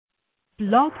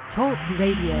Blog Talk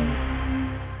Radio.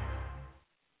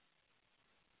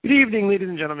 Good evening, ladies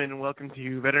and gentlemen, and welcome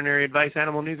to Veterinary Advice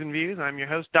Animal News and Views. I'm your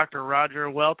host, Dr.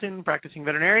 Roger Welton, practicing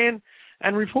veterinarian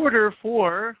and reporter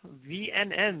for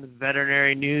VNN, the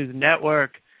Veterinary News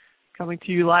Network. Coming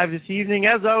to you live this evening,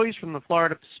 as always, from the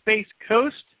Florida Space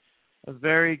Coast. A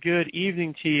very good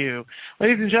evening to you.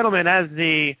 Ladies and gentlemen, as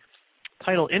the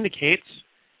title indicates,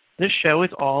 this show is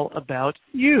all about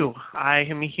you. I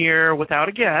am here without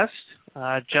a guest,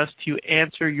 just to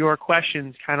answer your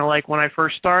questions, kind of like when I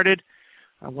first started.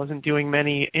 I wasn't doing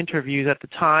many interviews at the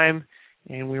time,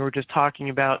 and we were just talking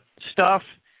about stuff,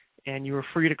 and you were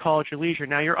free to call at your leisure.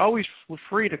 Now, you're always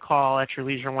free to call at your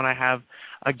leisure when I have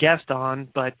a guest on,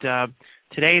 but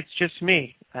today it's just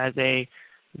me as a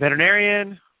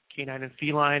veterinarian, canine and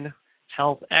feline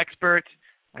health expert.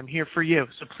 I'm here for you,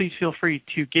 so please feel free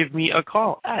to give me a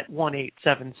call at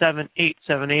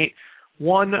 1-877-878-1435.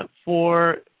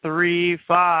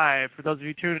 For those of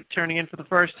you turning in for the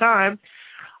first time,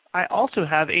 I also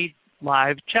have a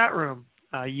live chat room.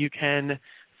 You can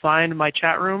find my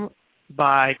chat room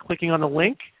by clicking on the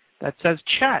link that says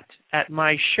chat at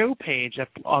my show page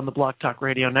on the Blog Talk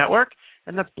Radio Network,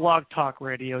 and that's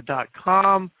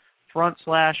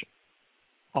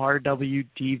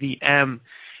blogtalkradio.com/RWDVM.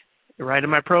 Right in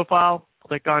my profile,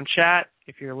 click on chat.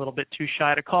 If you're a little bit too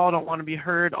shy to call, don't want to be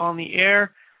heard on the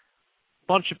air, a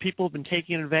bunch of people have been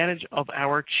taking advantage of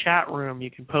our chat room. You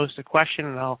can post a question,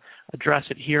 and I'll address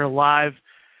it here live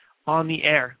on the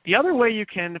air. The other way you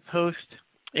can post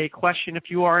a question,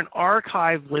 if you are an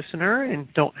archive listener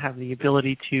and don't have the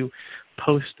ability to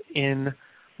post in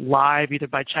live, either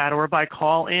by chat or by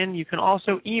call in, you can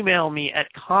also email me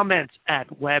at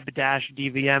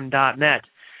comments@web-dvm.net.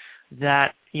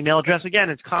 That email address, again,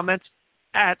 is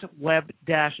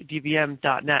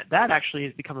comments@web-dvm.net. That actually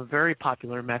has become a very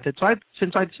popular method. So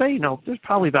since I'd say, there's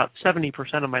probably about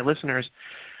 70% of my listeners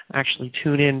actually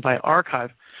tune in by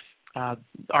archive.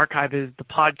 Archive is the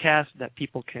podcast that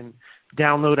people can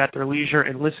download at their leisure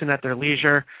and listen at their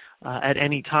leisure at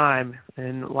any time.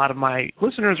 And a lot of my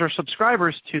listeners are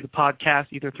subscribers to the podcast,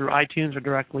 either through iTunes or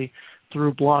directly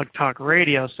through Blog Talk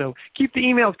Radio. So keep the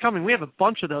emails coming. We have a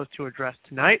bunch of those to address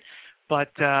tonight.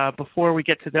 But before we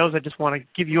get to those, I just want to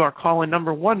give you our call-in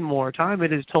number one more time.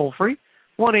 It is toll-free,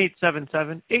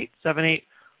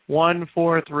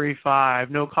 1-877-878-1435.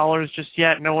 No callers just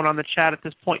yet, no one on the chat at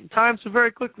this point in time. So very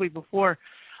quickly, before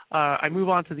I move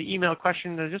on to the email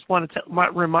question, I just want to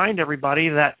remind everybody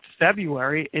that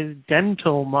February is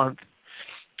dental month.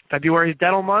 February is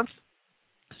dental month,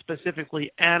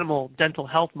 specifically Animal Dental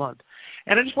Health Month.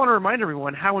 And I just want to remind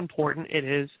everyone how important it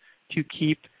is to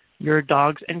keep your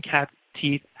dogs and cats'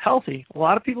 teeth healthy. A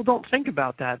lot of people don't think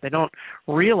about that. They don't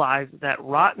realize that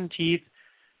rotten teeth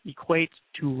equates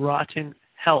to rotten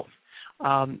health.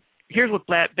 Here's what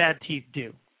bad teeth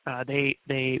do.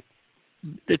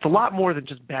 It's a lot more than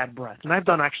just bad breath. And I've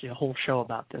done actually a whole show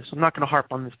about this. I'm not going to harp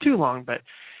on this too long, but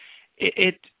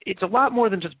it's a lot more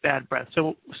than just bad breath.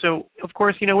 So of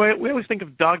course, we always think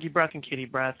of doggy breath and kitty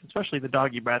breath, especially the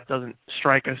doggy breath doesn't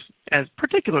strike us as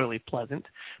particularly pleasant,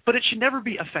 but it should never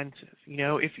be offensive.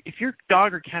 If your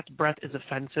dog or cat's breath is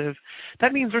offensive,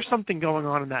 that means there's something going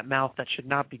on in that mouth that should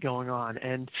not be going on.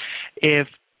 And if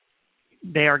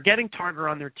they are getting tartar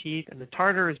on their teeth and the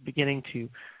tartar is beginning to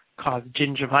cause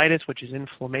gingivitis, which is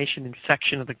inflammation,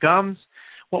 infection of the gums,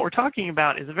 what we're talking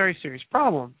about is a very serious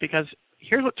problem, because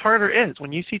here's what tartar is.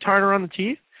 When you see tartar on the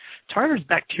teeth, tartar is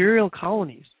bacterial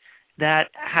colonies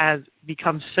that has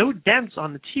become so dense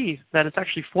on the teeth that it's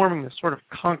actually forming this sort of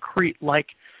concrete-like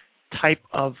type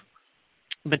of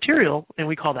material, and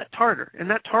we call that tartar. And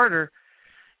that tartar,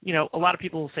 a lot of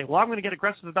people will say, well, I'm going to get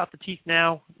aggressive about the teeth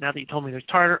now that you told me there's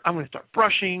tartar. I'm going to start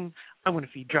brushing. I'm going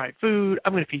to feed dried food.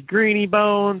 I'm going to feed greenie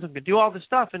bones. I'm going to do all this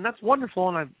stuff, and that's wonderful,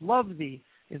 and I love the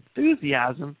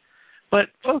enthusiasm. But,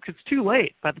 folks, it's too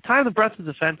late. By the time the breath is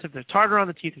offensive, there's tartar on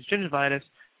the teeth, there's gingivitis.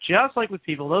 Just like with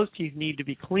people, those teeth need to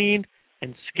be cleaned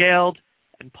and scaled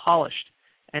and polished.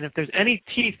 And if there's any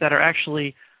teeth that are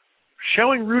actually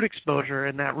showing root exposure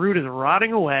and that root is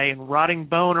rotting away and rotting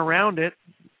bone around it,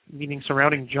 meaning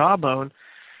surrounding jawbone,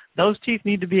 those teeth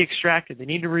need to be extracted. They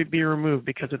need to be removed,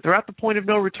 because if they're at the point of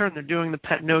no return, they're doing the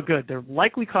pet no good. They're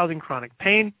likely causing chronic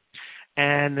pain,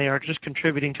 and they are just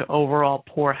contributing to overall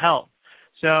poor health.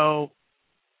 So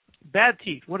bad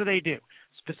teeth, what do?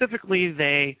 Specifically,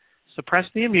 they suppress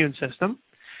the immune system,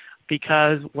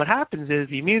 because what happens is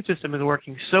the immune system is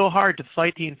working so hard to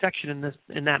fight the infection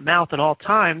in that mouth at all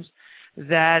times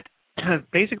that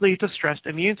basically it's a stressed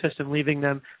immune system, leaving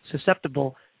them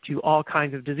susceptible to all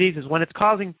kinds of diseases. When it's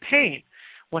causing pain,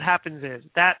 what happens is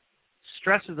that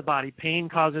stresses the body. Pain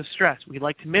causes stress. We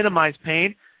like to minimize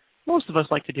pain. Most of us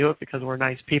like to do it because we're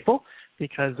nice people,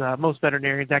 because most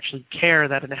veterinarians actually care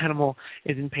that an animal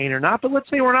is in pain or not. But let's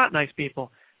say we're not nice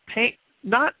people.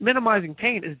 Not minimizing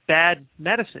pain is bad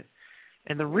medicine.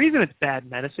 And the reason it's bad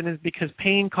medicine is because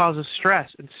pain causes stress,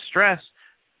 and stress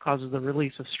causes the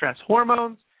release of stress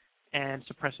hormones and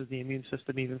suppresses the immune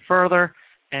system even further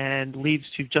and leads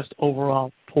to just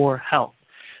overall poor health.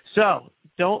 So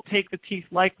don't take the teeth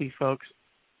lightly, folks.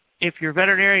 If your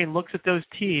veterinarian looks at those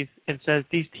teeth and says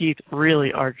these teeth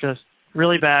really are just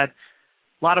really bad,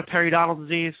 a lot of periodontal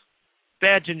disease,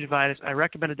 bad gingivitis, I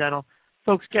recommend a dental.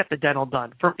 Folks, get the dental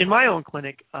done. In my own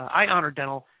clinic, I honor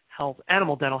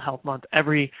Animal Dental Health Month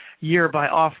every year by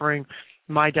offering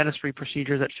my dentistry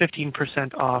procedures at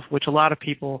 15% off, which a lot of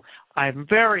people, I'm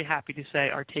very happy to say,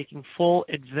 are taking full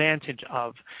advantage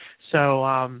of. So,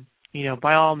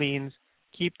 by all means,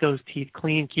 keep those teeth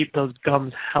clean, keep those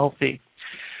gums healthy.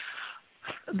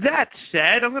 That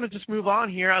said, I'm going to just move on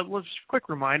here. Just a quick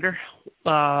reminder,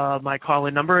 my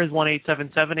call-in number is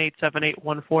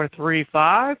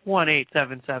 1-877-878-1435,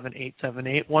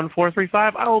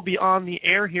 1-877-878-1435. I will be on the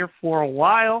air here for a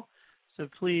while, so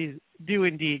please do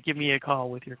indeed give me a call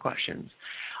with your questions.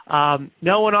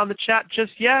 No one on the chat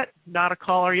just yet, not a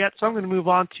caller yet, so I'm going to move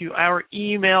on to our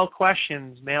email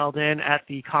questions mailed in at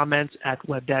the comments at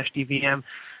web-dvm.com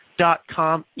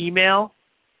email.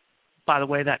 By the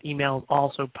way, that email is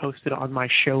also posted on my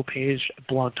show page at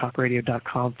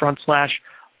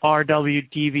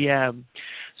blogtalkradio.com/RWDVM.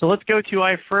 So let's go to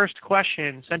our first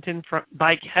question sent in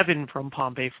by Kevin from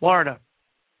Palm Bay, Florida.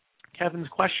 Kevin's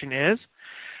question is,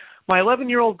 my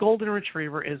 11-year-old golden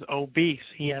retriever is obese.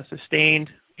 He has sustained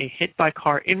a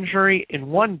hit-by-car injury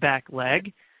in one back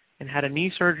leg and had a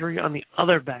knee surgery on the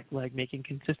other back leg, making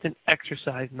consistent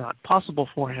exercise not possible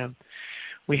for him.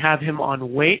 We have him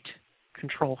on weight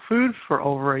control food for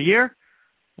over a year,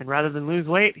 and rather than lose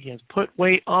weight, he has put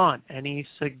weight on. Any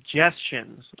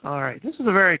suggestions? All right, this is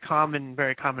a very common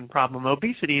problem.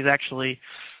 Obesity is actually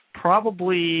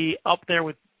probably up there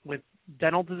with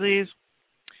dental disease.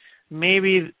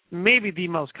 Maybe the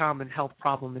most common health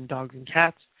problem in dogs and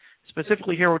cats.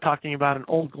 Specifically here, we're talking about an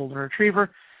old golden retriever.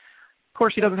 Of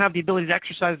course, he doesn't have the ability to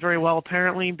exercise very well,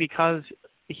 apparently, because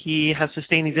he has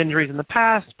sustained these injuries in the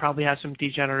past, probably has some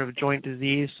degenerative joint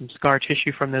disease, some scar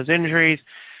tissue from those injuries,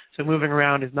 so moving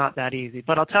around is not that easy.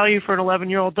 But I'll tell you, for an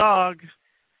 11-year-old dog,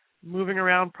 moving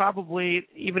around probably,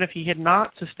 even if he had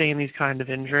not sustained these kind of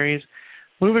injuries,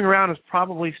 moving around is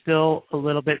probably still a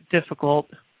little bit difficult,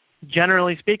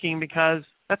 generally speaking, because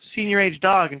that's a senior-age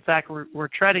dog. In fact, we're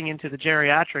treading into the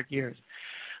geriatric years.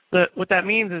 What that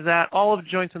means is that all of the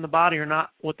joints in the body are not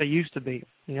what they used to be.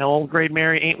 Old gray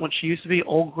Mary ain't what she used to be.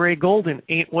 Old gray Golden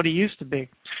ain't what he used to be.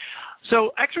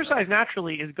 So exercise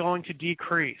naturally is going to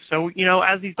decrease. So,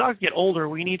 as these dogs get older,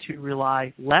 we need to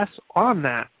rely less on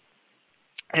that.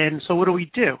 And so what do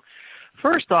we do?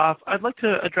 First off, I'd like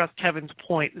to address Kevin's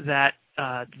point that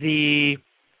the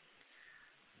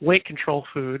weight control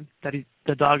food that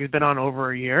the dog has been on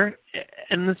over a year,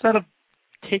 and instead of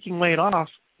taking weight off,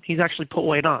 he's actually put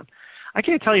weight on. I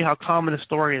can't tell you how common a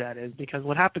story that is, because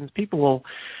what happens, people will,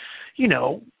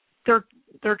 they're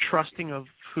trusting of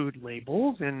food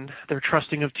labels and they're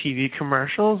trusting of TV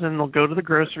commercials, and they'll go to the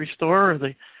grocery store or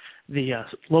the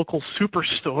local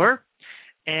superstore,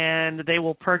 and they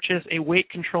will purchase a weight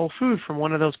control food from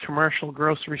one of those commercial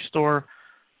grocery store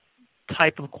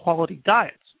type of quality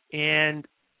diets. And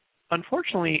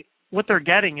unfortunately, what they're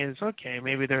getting is, okay,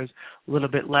 maybe there's a little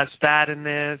bit less fat in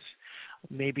this.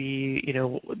 Maybe,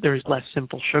 there's less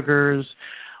simple sugars.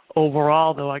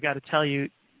 Overall, though, I got to tell you,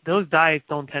 those diets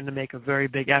don't tend to make a very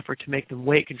big effort to make them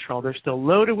weight control. They're still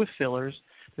loaded with fillers.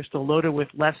 They're still loaded with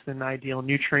less than ideal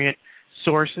nutrient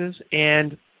sources.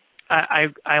 And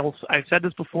I've said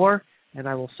this before, and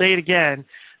I will say it again,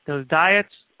 those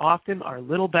diets often are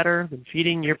little better than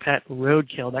feeding your pet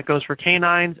roadkill. That goes for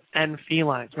canines and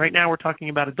felines. Right now we're talking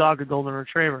about a dog, a golden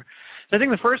retriever. So I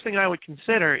think the first thing I would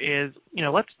consider is,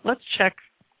 let's check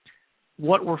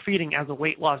what we're feeding as a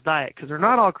weight loss diet, because they're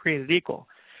not all created equal.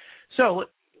 So,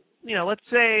 let's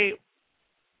say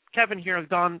Kevin here has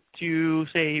gone to,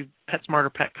 say, PetSmart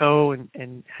or Petco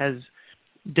and has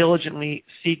diligently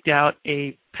seeked out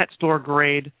a pet store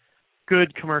grade,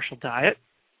 good commercial diet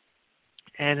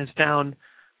and has found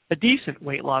a decent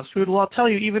weight loss food. Well, I'll tell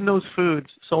you, even those foods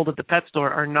sold at the pet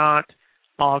store are not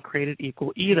all created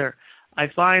equal either. I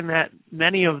find that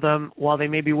many of them, while they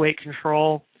may be weight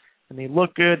control and they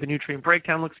look good, the nutrient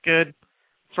breakdown looks good,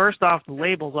 first off, the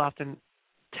labels often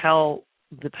tell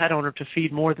the pet owner to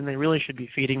feed more than they really should be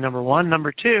feeding, number one.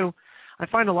 Number two, I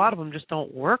find a lot of them just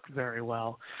don't work very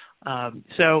well.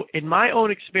 So in my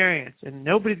own experience, and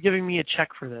nobody's giving me a check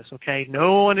for this, okay?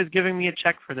 No one is giving me a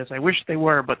check for this. I wish they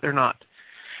were, but they're not.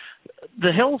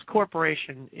 The Hills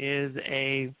Corporation is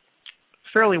a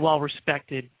fairly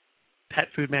well-respected pet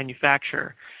food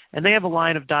manufacturer, and they have a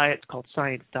line of diets called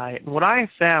Science Diet. And what I have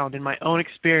found in my own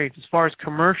experience as far as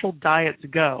commercial diets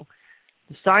go,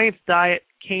 the Science Diet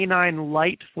Canine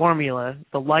Light formula,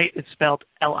 the light is spelled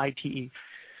L-I-T-E.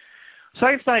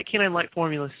 Science Diet Canine Light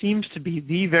formula seems to be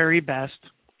the very best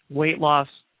weight loss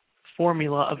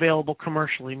formula available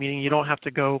commercially, meaning you don't have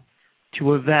to go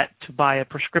to a vet to buy a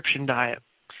prescription diet.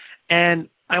 And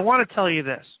I want to tell you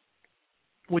this.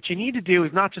 What you need to do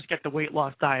is not just get the weight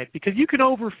loss diet, because you can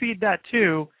overfeed that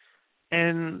too,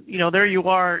 and there you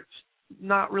are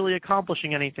not really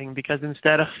accomplishing anything, because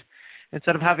instead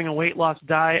of having a weight loss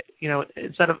diet,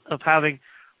 instead of having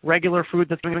regular food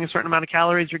that's giving a certain amount of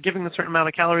calories, you're giving a certain amount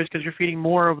of calories because you're feeding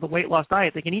more of the weight loss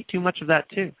diet. They can eat too much of that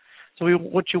too. So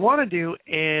what you want to do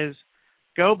is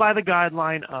go by the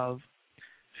guideline of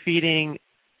feeding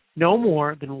no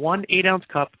more than 1 8-ounce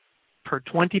cup per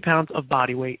 20 pounds of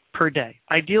body weight per day.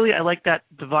 Ideally, I like that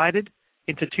divided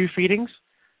into 2 feedings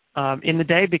in the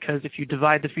day, because if you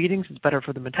divide the feedings, it's better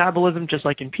for the metabolism, just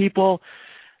like in people.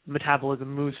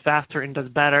 Metabolism moves faster and does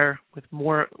better with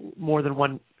more than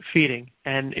 1 feeding.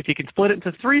 And if you can split it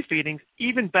into 3 feedings,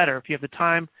 even better if you have the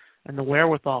time and the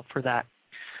wherewithal for that.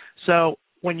 So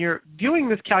when you're doing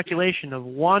this calculation of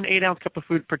 1 8-ounce cup of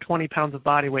food per 20 pounds of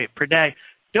body weight per day,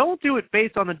 don't do it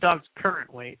based on the dog's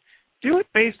current weight. Do it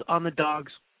based on the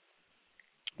dog's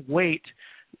weight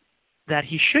that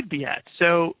he should be at.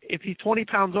 So if he's 20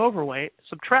 pounds overweight,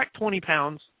 subtract 20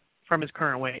 pounds from his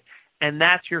current weight, and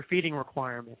that's your feeding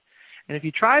requirement. And if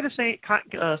you try the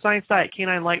Science Diet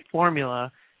Canine Light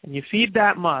formula and you feed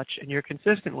that much and you're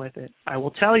consistent with it, I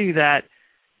will tell you that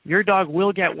your dog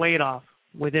will get weight off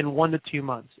within 1 to 2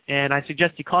 months. And I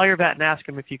suggest you call your vet and ask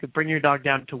him if you could bring your dog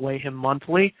down to weigh him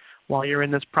monthly while you're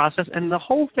in this process. And the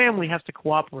whole family has to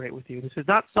cooperate with you. This is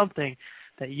not something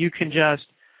that you can just,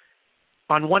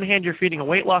 on one hand, you're feeding a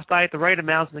weight loss diet the right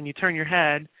amount, and then you turn your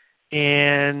head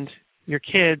and your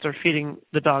kids are feeding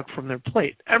the dog from their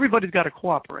plate. Everybody's got to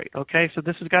cooperate, okay? So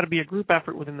this has got to be a group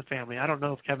effort within the family. I don't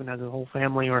know if Kevin has a whole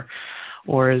family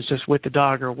or is just with the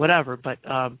dog or whatever, but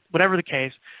whatever the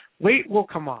case, weight will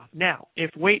come off. Now, if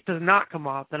weight does not come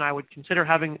off, then I would consider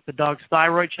having the dog's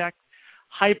thyroid checked.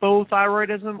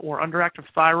 Hypothyroidism or underactive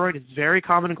thyroid is very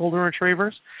common in golden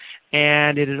retrievers,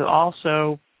 and it is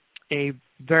also a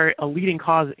leading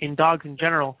cause in dogs in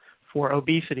general for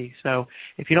obesity. So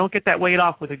if you don't get that weight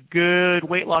off with a good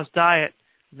weight loss diet,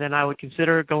 then I would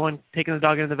consider taking the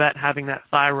dog into the vet and having that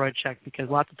thyroid checked, because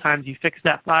lots of times you fix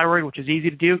that thyroid, which is easy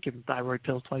to do, give them thyroid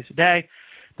pills twice a day,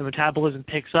 the metabolism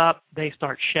picks up, they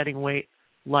start shedding weight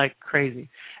like crazy.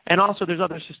 And also there's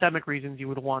other systemic reasons you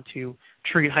would want to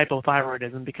treat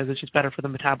hypothyroidism, because it's just better for the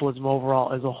metabolism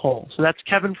overall as a whole. So that's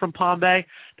Kevin from Palm Bay.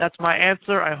 That's my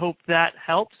answer. I hope that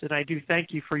helps, and I do thank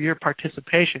you for your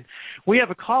participation. We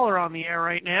have a caller on the air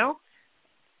right now,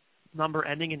 number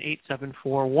ending in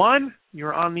 8741.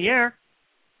 You're on the air.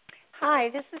 Hi,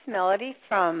 this is Melody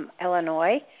from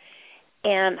Illinois,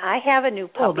 and I have a new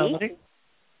puppy. Hello, Melody.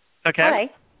 Okay. Hi.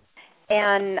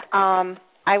 And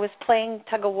I was playing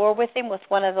tug-of-war with him with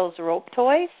one of those rope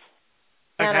toys,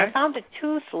 and I found a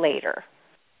tooth later.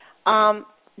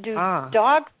 Do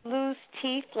dogs lose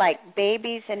teeth like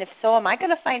babies? And if so, am I going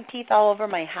to find teeth all over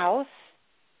my house?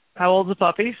 How old's the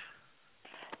puppy?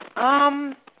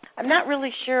 I'm not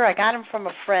really sure. I got him from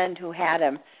a friend who had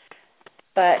him,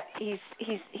 but he's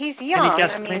young.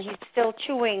 I mean, he's still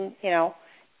chewing,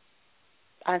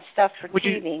 on stuff for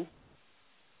teething.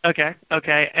 Okay.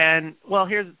 And well,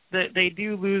 they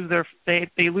do lose they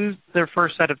lose their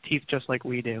first set of teeth just like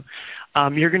we do.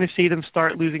 You're going to see them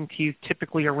start losing teeth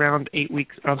typically around 8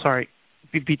 weeks.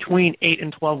 Between 8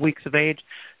 and 12 weeks of age.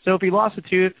 So if he lost a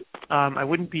tooth, I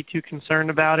wouldn't be too concerned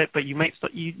about it. But you might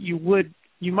see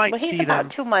them. Well, he's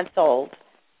about 2 months old.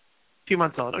 2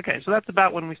 months old. Okay, so that's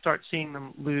about when we start seeing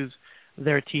them lose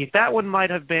their teeth. That one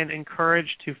might have been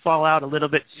encouraged to fall out a little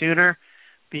bit sooner,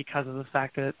 because of the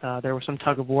fact that there was some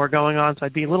tug-of-war going on. So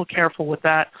I'd be a little careful with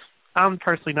that. I'm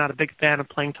personally not a big fan of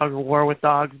playing tug-of-war with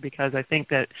dogs, because I think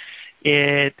that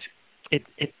it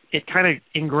kind of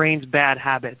ingrains bad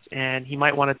habits, and he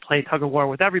might want to play tug-of-war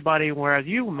with everybody, whereas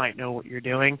you might know what you're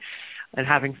doing and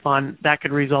having fun. That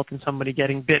could result in somebody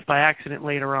getting bit by accident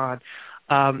later on.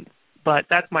 But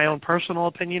that's my own personal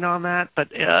opinion on that.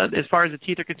 But as far as the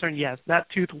teeth are concerned, yes, that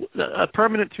tooth, a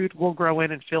permanent tooth, will grow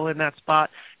in and fill in that spot.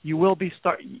 You will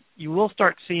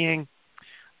start seeing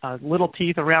little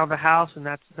teeth around the house, and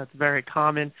that's very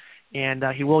common. and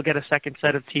he will get a second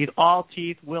set of teeth. All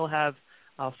teeth will have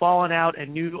fallen out,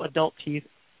 and new adult teeth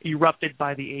erupted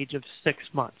by the age of 6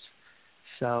 months.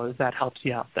 So if that helps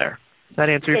you out there. Does that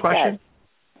answer your question? Does.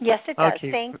 Yes, it does.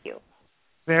 Okay. Thank you.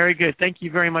 Very good. Thank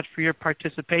you very much for your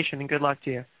participation, and good luck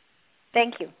to you.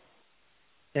 Thank you.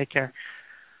 Take care.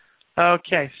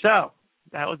 Okay, so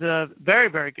that was a very,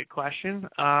 very good question.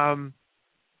 A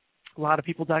lot of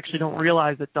people actually don't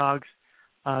realize that dogs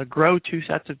grow 2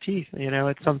 sets of teeth. You know,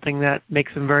 it's something that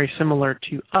makes them very similar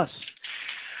to us.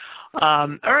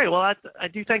 All right, well, I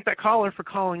do thank that caller for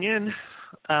calling in.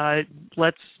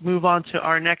 Let's move on to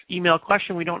our next email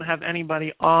question. We don't have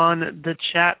anybody on the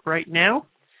chat right now,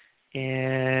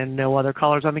 and no other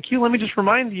callers on the queue. Let me just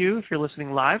remind you, if you're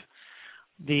listening live,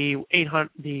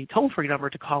 the toll-free number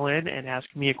to call in and ask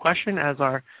me a question, as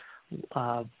our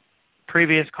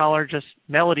previous caller,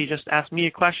 Melody, just asked me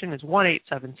a question, is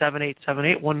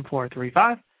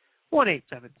 1-877-878-1435,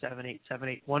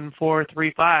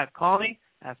 1-877-878-1435. Call me,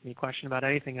 ask me a question about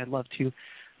anything. I'd love to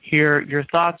hear your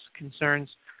thoughts, concerns,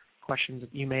 questions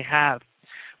that you may have.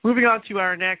 Moving on to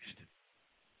our next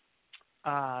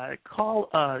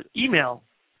email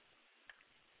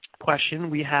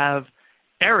question, we have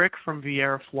Eric from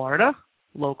Vieira, Florida,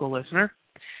 local listener.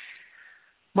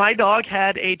 My dog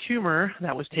had a tumor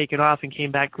that was taken off and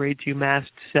came back grade 2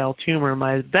 mast cell tumor.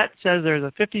 My vet says there's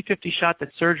a 50-50 shot that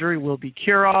surgery will be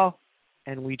cure-all,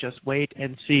 and we just wait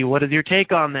and see. What is your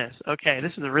take on this? Okay,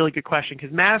 this is a really good question,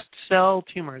 because mast cell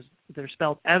tumors, they're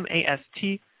spelled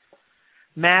M-A-S-T,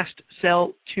 mast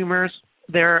cell tumors,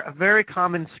 they're a very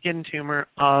common skin tumor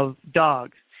of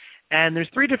dogs. And there's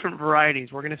 3 different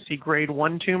varieties. We're going to see grade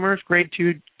 1 tumors, grade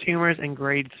 2 tumors, and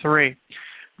grade 3.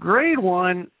 Grade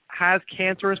 1 has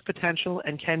cancerous potential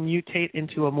and can mutate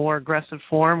into a more aggressive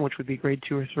form, which would be grade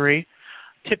 2 or 3.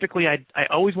 Typically, I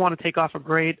always want to take off a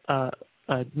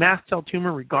mast cell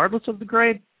tumor regardless of the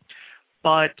grade,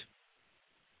 but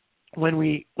when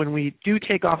we do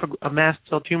take off a mast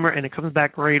cell tumor and it comes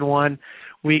back grade 1,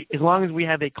 as long as we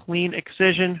have a clean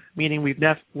excision, meaning we've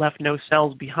left no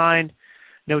cells behind,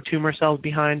 no tumor cells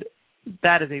behind,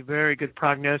 that is a very good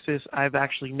prognosis. I've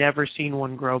actually never seen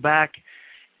one grow back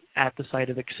at the site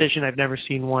of excision. I've never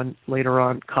seen one later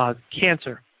on cause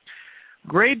cancer.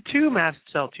 Grade 2 mast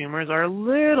cell tumors are a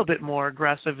little bit more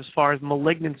aggressive as far as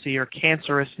malignancy or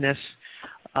cancerousness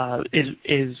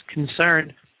is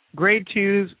concerned. Grade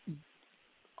 2s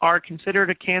are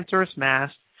considered a cancerous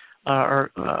mast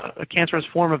or a cancerous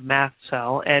form of mast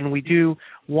cell, and we do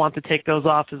want to take those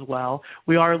off as well.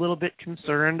 We are a little bit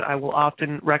concerned. I will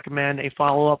often recommend a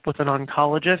follow-up with an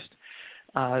oncologist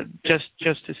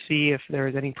just to see if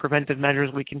there's any preventive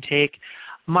measures we can take.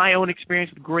 My own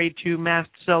experience with grade 2 mast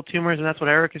cell tumors, and that's what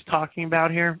Eric is talking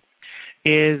about here,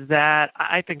 is that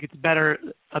I think it's a better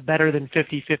than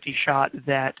 50-50 shot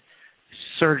that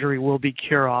surgery will be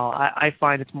cure-all. I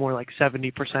find it's more like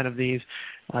 70% of these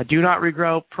do not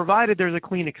regrow, provided there's a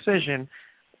clean excision,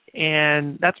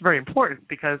 and that's very important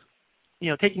because,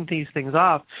 taking these things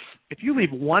off, if you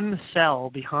leave one cell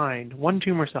behind, one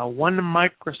tumor cell, one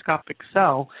microscopic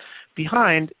cell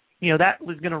behind, that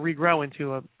was going to regrow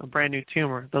into a brand new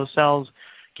tumor. Those cells,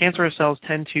 cancerous cells,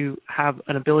 tend to have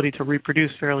an ability to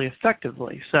reproduce fairly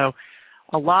effectively. So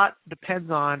a lot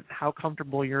depends on how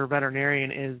comfortable your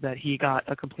veterinarian is that he got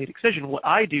a complete excision. What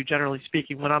I do, generally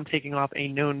speaking, when I'm taking off a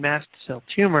known mast cell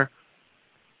tumor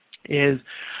is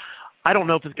I don't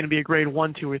know if it's going to be a grade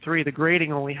 1, 2, or 3. The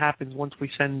grading only happens once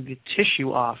we send the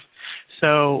tissue off.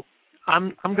 So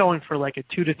I'm going for like a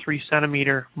 2 to 3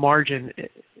 centimeter margin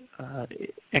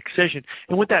excision.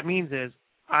 And what that means is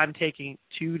I'm taking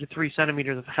 2 to 3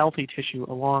 centimeters of healthy tissue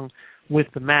along with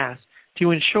the mass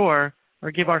to ensure or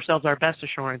give ourselves our best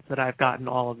assurance that I've gotten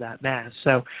all of that mass.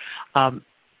 So,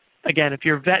 again, if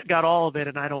your vet got all of it,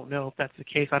 and I don't know if that's the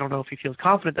case, I don't know if he feels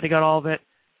confident that he got all of it,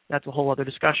 that's a whole other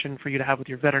discussion for you to have with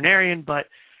your veterinarian. But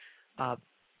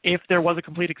if there was a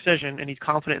complete excision and he's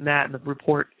confident in that and the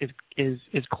report is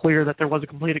clear that there was a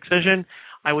complete excision,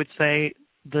 I would say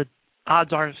the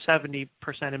odds are 70%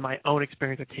 in my own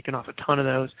experience. I've taken off a ton of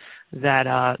those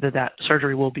that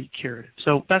surgery will be cured.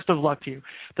 So best of luck to you.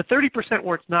 The 30%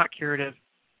 where it's not curative,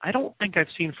 I don't think I've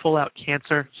seen full-out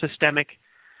cancer, systemic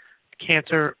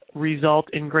cancer result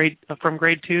from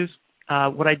grade 2s.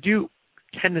 What I do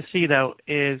tend to see, though,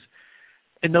 is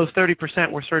in those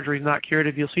 30% where surgery is not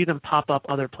curative, you'll see them pop up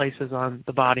other places on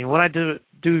the body. And what I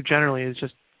do generally is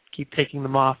just keep taking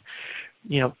them off,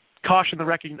 caution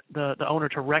the owner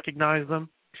to recognize them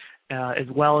as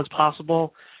well as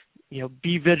possible.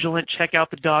 Be vigilant. Check out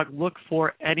the dog. Look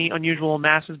for any unusual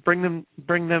masses. Bring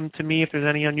them to me if there's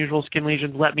any unusual skin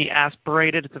lesions. Let me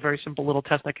aspirate it. It's a very simple little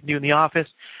test I can do in the office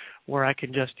where I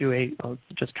can just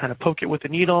just kind of poke it with a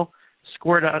needle,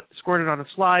 squirt it on a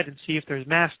slide, and see if there's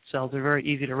mast cells. They're very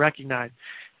easy to recognize.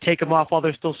 Take them off while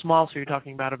they're still small, so you're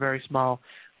talking about a very small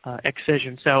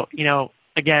excision. So,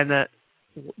 again, the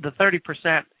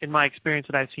 30% in my experience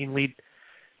that I've seen lead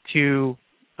to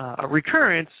a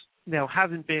recurrence,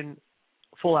 hasn't been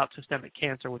full-out systemic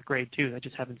cancer with grade 2. I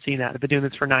just haven't seen that. I've been doing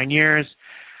this for 9 years.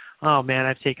 Oh, man,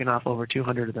 I've taken off over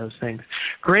 200 of those things.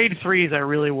 Grade 3s I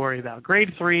really worry about.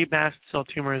 Grade 3 mast cell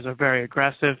tumors are very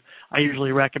aggressive. I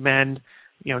usually recommend,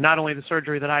 not only the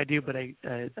surgery that I do, but a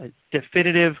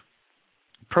definitive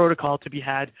protocol to be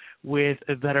had with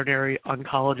a veterinary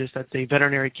oncologist. That's a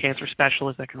veterinary cancer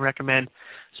specialist that can recommend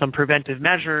some preventive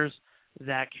measures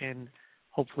that can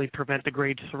hopefully prevent the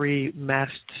grade 3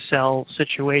 mast cell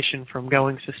situation from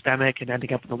going systemic and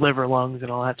ending up in the liver, lungs,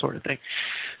 and all that sort of thing.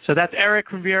 So that's Eric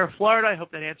from Viera, Florida. I hope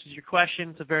that answers your question.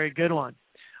 It's a very good one.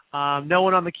 No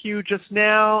one on the queue just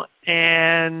now,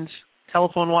 and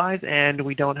telephone-wise, and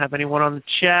we don't have anyone on the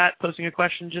chat posting a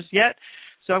question just yet.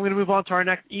 So I'm going to move on to our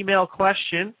next email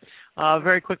question.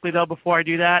 Very quickly, though, before I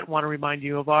do that, I want to remind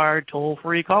you of our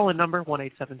toll-free call-in number,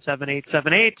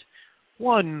 1-877-878-1435,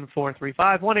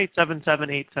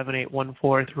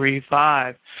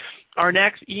 1-877-878-1435. Our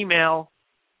next email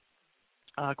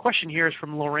question here is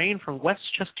from Lorraine from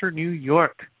Westchester, New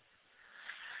York.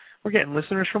 We're getting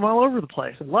listeners from all over the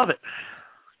place. I love it.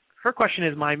 Her question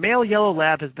is, my male yellow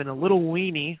lab has been a little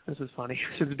weenie, this is funny,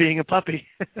 since being a puppy.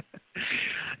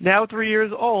 Now 3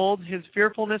 years old, his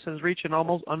fearfulness has reached an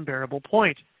almost unbearable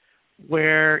point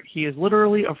where he is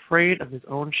literally afraid of his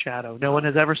own shadow. No one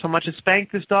has ever so much as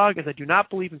spanked this dog, as I do not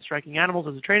believe in striking animals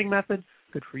as a training method.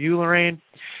 Good for you, Lorraine.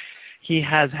 He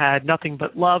has had nothing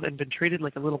but love and been treated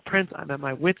like a little prince. I'm at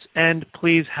my wit's end.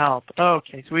 Please help.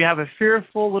 Okay, so we have a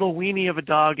fearful little weenie of a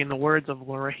dog, in the words of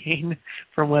Lorraine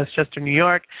from Westchester, New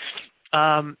York.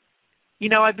 I've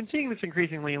been seeing this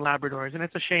increasingly in Labradors, and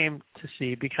it's a shame to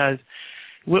see, because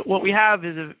what we have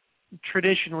is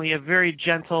traditionally a very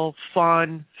gentle,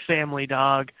 fun family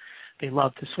dog. They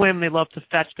love to swim. They love to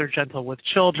fetch. They're gentle with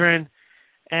children.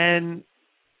 And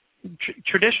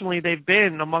traditionally, they've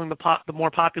been among the more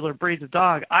popular breeds of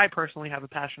dog. I personally have a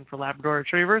passion for Labrador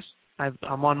Retrievers.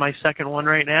 I'm on my second one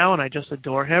right now, and I just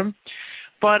adore him.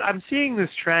 But I'm seeing this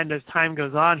trend as time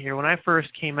goes on here. When I first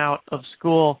came out of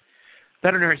school,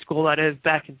 veterinary school, that is,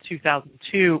 back in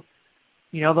 2002,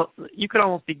 you could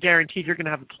almost be guaranteed you're going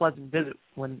to have a pleasant visit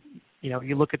when,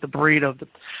 you look at the breed of the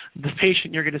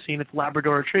patient you're going to see, and it's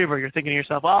Labrador Retriever. You're thinking to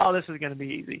yourself, oh, this is going to be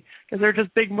easy. Because they're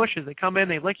just big mushes. They come in,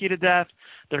 they lick you to death.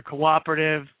 They're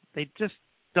cooperative. They just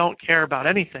don't care about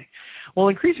anything. Well,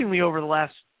 increasingly over the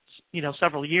last,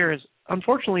 several years,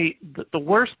 unfortunately, the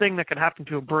worst thing that could happen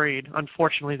to a breed,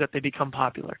 unfortunately, is that they become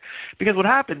popular. Because what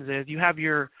happens is you have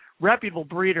your reputable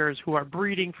breeders who are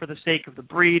breeding for the sake of the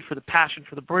breed, for the passion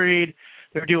for the breed.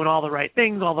 They're doing all the right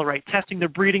things, all the right testing. They're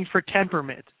breeding for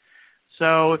temperament.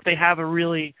 So if they have a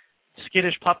really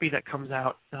skittish puppy that comes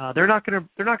out, they're not going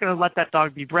to let that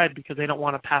dog be bred, because they don't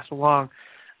want to pass along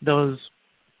those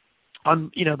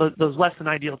less than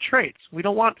ideal traits. We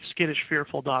don't want skittish,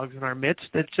 fearful dogs in our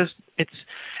midst.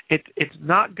 It's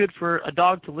not good for a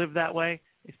dog to live that way.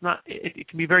 It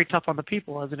can be very tough on the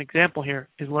people. As an example here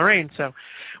is Lorraine. So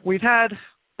we've had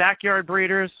backyard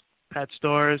breeders, pet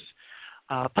stores,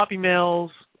 puppy mills,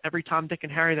 every Tom, Dick,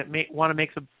 and Harry that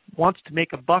wants to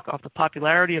make a buck off the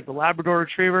popularity of the Labrador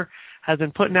Retriever has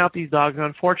been putting out these dogs, and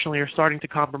unfortunately are starting to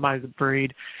compromise the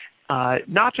breed.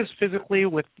 Not just physically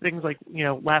with things like,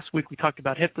 last week we talked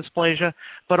about hip dysplasia,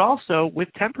 but also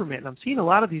with temperament. And I'm seeing a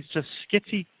lot of these just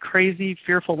skitsy, crazy,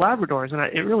 fearful Labradors, and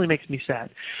it really makes me sad.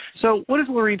 So what is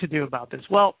Lorraine to do about this?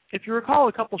 Well, if you recall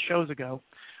a couple shows ago,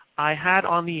 I had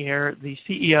on the air the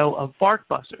CEO of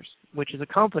BarkBusters, which is a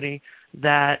company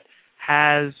that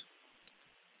has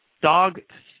dog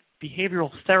behavioral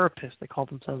therapists. They call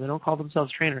themselves. They don't call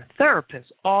themselves trainers.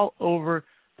 Therapists all over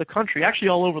the country, actually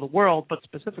all over the world, but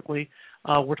specifically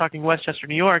we're talking Westchester,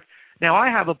 New York. Now,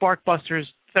 I have a BarkBusters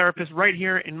therapist right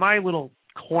here in my little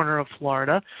corner of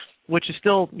Florida, which is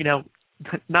still,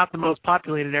 not the most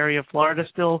populated area of Florida,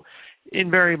 still in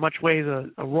very much ways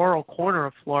a rural corner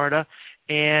of Florida,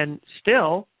 and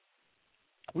still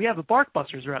we have a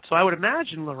BarkBusters rep. So I would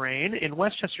imagine, Lorraine, in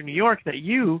Westchester, New York, that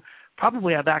you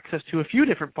probably have access to a few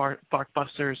different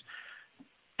BarkBusters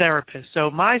therapists.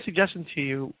 So my suggestion to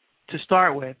you to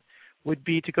start with would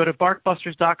be to go to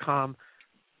barkbusters.com,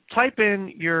 type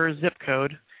in your zip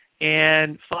code,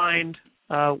 and find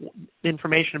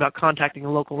information about contacting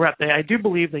a local rep. I do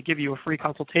believe they give you a free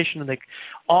consultation, and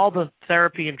all the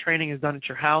therapy and training is done at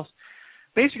your house.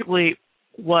 Basically,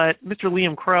 what Mr.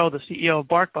 Liam Crow, the CEO of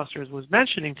BarkBusters, was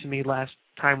mentioning to me last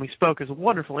time we spoke is a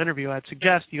wonderful interview. I'd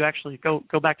suggest you actually go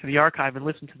back to the archive and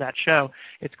listen to that show.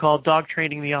 It's called Dog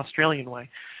Training the Australian Way.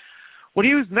 What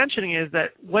he was mentioning is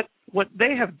that what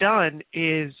they have done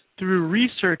is, through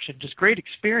research and just great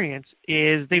experience,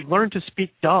 is they've learned to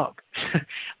speak dog.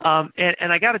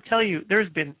 And I got to tell you, there's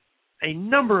been a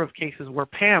number of cases where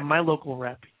Pam, my local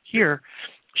rep here,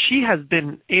 she has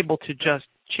been able to just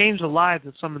change the lives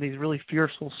of some of these really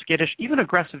fearful, skittish, even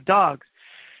aggressive dogs,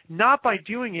 not by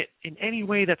doing it in any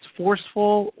way that's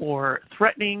forceful or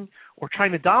threatening or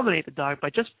trying to dominate the dog,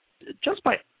 but just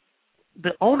by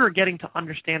the owner getting to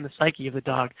understand the psyche of the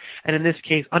dog, and in this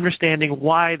case, understanding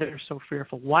why they're so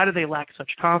fearful. Why do they lack such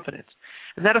confidence?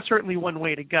 And that is certainly one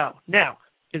way to go. Now,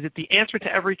 is it the answer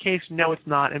to every case? No, it's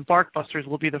not, and BarkBusters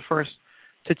will be the first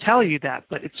to tell you that,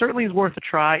 but it certainly is worth a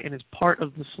try and is part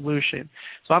of the solution.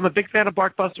 So I'm a big fan of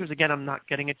BarkBusters. Again, I'm not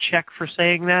getting a check for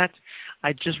saying that.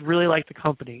 I just really like the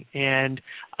company, and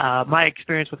my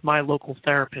experience with my local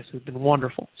therapist has been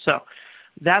wonderful. So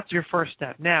that's your first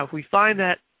step. Now, if we find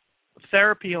that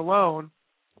therapy alone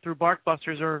through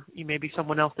BarkBusters, or maybe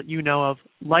someone else that you know of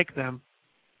like them,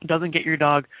 doesn't get your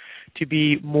dog to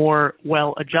be more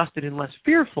well-adjusted and less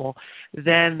fearful,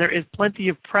 then there is plenty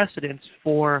of precedence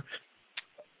for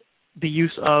the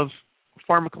use of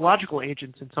pharmacological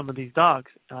agents in some of these dogs.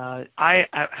 I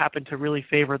happen to really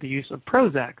favor the use of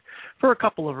Prozac for a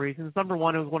couple of reasons. Number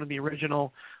one, it was one of the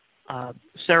original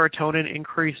serotonin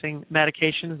increasing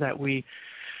medications that we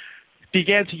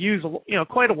began to use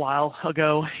quite a while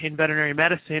ago in veterinary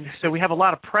medicine. So we have a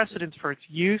lot of precedence for its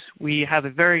use. We have a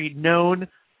very known,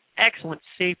 excellent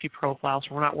safety profile,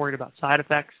 so we're not worried about side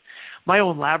effects. My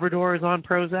own Labrador is on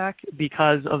Prozac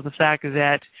because of the fact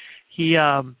that we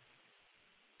had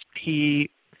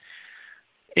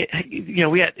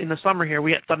in the summer here,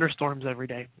 we had thunderstorms every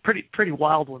day, pretty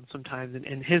wild ones sometimes,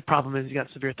 and his problem is he got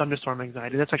severe thunderstorm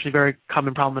anxiety. That's actually a very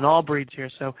common problem in all breeds here.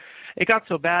 So it got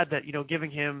so bad that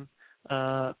giving him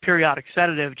periodic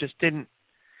sedative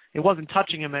it wasn't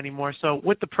touching him anymore. So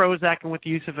with the Prozac and with the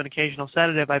use of an occasional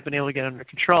sedative, I've been able to get under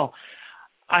control.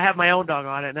 I have my own dog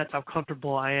on it, and that's how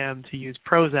comfortable I am to use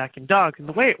Prozac in dogs. And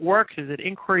the way it works is it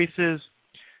increases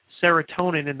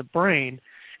serotonin in the brain.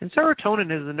 And serotonin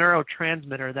is a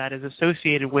neurotransmitter that is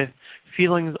associated with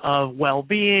feelings of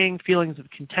well-being, feelings of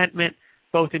contentment,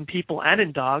 both in people and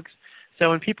in dogs.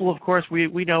 So in people, of course,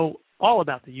 we know all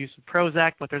about the use of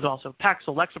Prozac, but there's also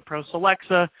Paxil, Lexapro,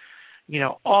 Celexa,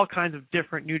 all kinds of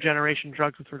different new generation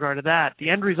drugs with regard to that. The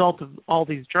end result of all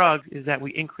these drugs is that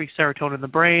we increase serotonin in the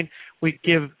brain. We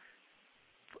give,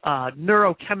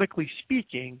 neurochemically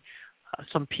speaking,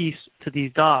 some peace to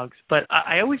these dogs. But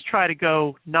I always try to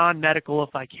go non-medical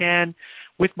if I can.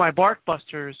 With my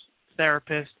BarkBusters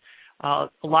therapist, a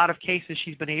lot of cases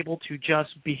she's been able to just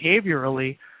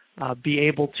behaviorally be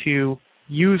able to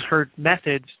use her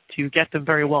methods to get them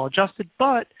very well adjusted,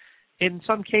 but in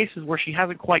some cases where she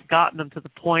hasn't quite gotten them to the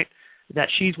point that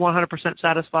she's 100%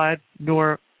 satisfied,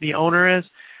 nor the owner is,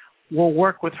 we'll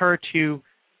work with her to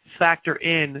factor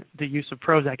in the use of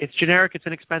Prozac. It's generic, it's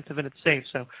inexpensive, and it's safe.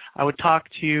 So I would talk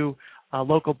to a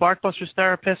local BarkBusters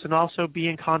therapist and also be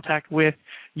in contact with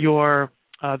your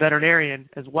veterinarian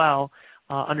as well,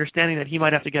 understanding that he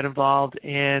might have to get involved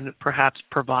and perhaps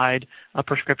provide a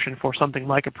prescription for something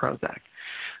like a Prozac.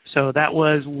 So that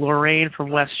was Lorraine from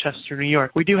Westchester, New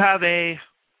York. We do have a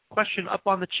question up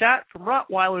on the chat from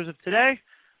Rottweilers of Today,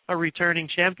 a returning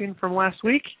champion from last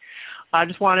week. I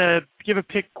just want to give a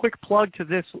quick plug to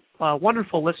this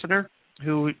wonderful listener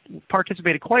who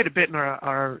participated quite a bit in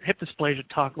our hip dysplasia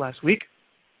talk last week.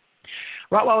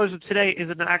 Rottweilers of Today is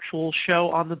an actual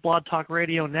show on the Blog Talk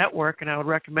Radio Network, and I would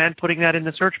recommend putting that in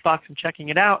the search box and checking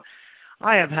it out.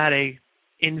 I have had a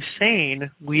insane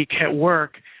week at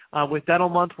work. With Dental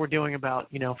Month, we're doing about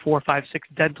 4, 5, 6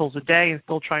 dentals a day, and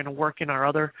still trying to work in our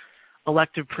other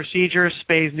elective procedures,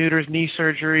 spays, neuters, knee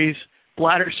surgeries,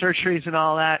 bladder surgeries, and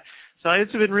all that. So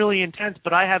it's been really intense,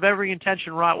 but I have every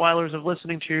intention, Rottweilers, of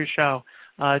listening to your show.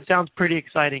 It sounds pretty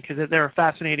exciting because they're a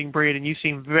fascinating breed, and you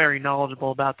seem very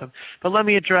knowledgeable about them. But let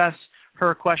me address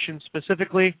her question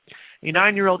specifically. A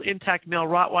 9-year-old intact male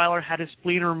Rottweiler had his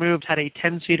spleen removed, had a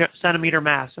 10-centimeter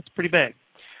mass. That's pretty big.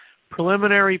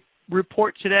 Preliminary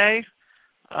report today,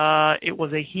 it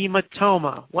was a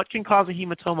hematoma. What can cause a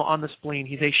hematoma on the spleen?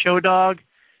 He's a show dog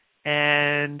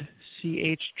and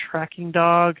CH tracking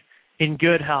dog in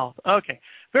good health. Okay,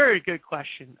 very good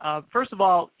question. First of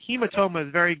all, hematoma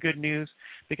is very good news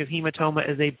because hematoma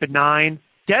is a benign,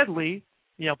 deadly,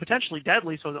 potentially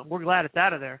deadly, so we're glad it's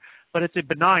out of there, but it's a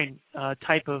benign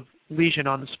type of lesion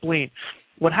on the spleen.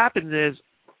 What happens is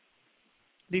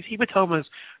these hematomas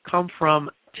come from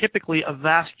typically a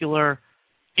vascular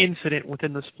incident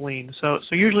within the spleen. So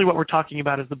usually what we're talking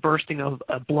about is the bursting of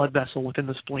a blood vessel within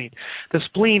the spleen. The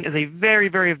spleen is a very,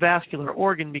 very vascular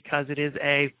organ because it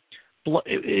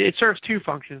serves two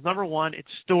functions. Number one, it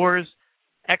stores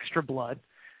extra blood.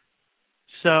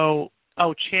 So,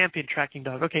 champion tracking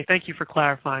dog. Okay, thank you for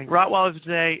clarifying. Rottweilers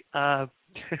today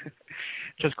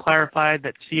just clarified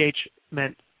that CH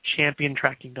meant champion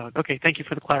tracking dog. Okay, thank you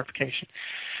for the clarification.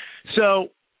 So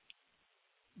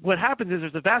what happens is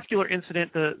there's a vascular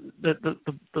incident.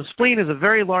 The spleen is a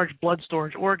very large blood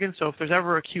storage organ, so if there's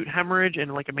ever acute hemorrhage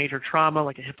and like a major trauma,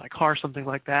 like a hit by car, something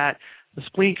like that, the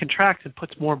spleen contracts and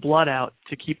puts more blood out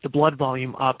to keep the blood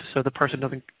volume up so the person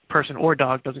or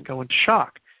dog doesn't go into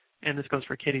shock. And this goes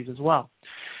for kitties as well.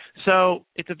 So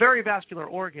it's a very vascular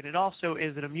organ. It also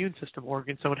is an immune system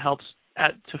organ, so it helps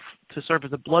to serve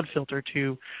as a blood filter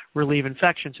to relieve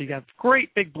infection. So you have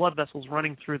great big blood vessels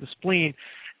running through the spleen.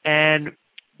 And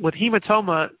with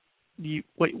hematoma,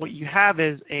 what you have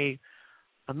is a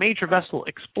major vessel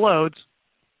explodes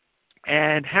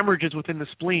and hemorrhages within the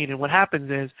spleen. And what happens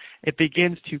is it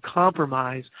begins to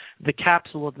compromise the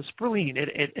capsule of the spleen.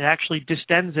 It actually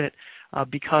distends it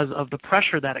because of the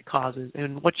pressure that it causes.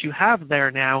 And what you have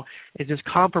there now is this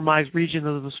compromised region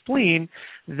of the spleen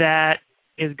that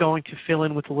is going to fill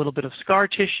in with a little bit of scar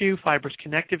tissue, fibrous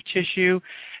connective tissue.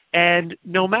 And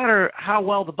no matter how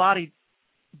well the body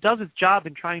does its job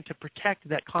in trying to protect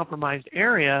that compromised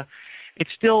area, it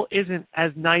still isn't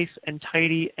as nice and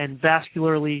tidy and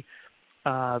vascularly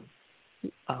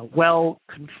well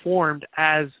conformed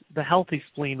as the healthy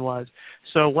spleen was.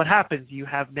 So what happens? You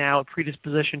have now a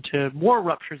predisposition to more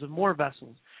ruptures of more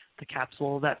vessels. The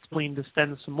capsule of that spleen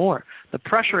distends some more. The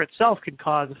pressure itself can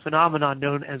cause a phenomenon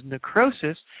known as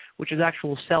necrosis, which is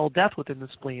actual cell death within the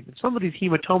spleen. And some of these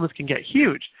hematomas can get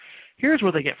huge. Here's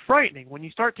where they get frightening. When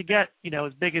you start to get,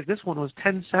 as big as this one was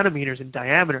 10 centimeters in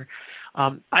diameter,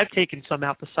 I've taken some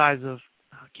out the size of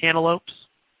cantaloupes.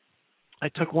 I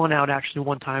took one out actually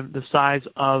one time the size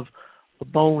of a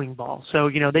bowling ball. So,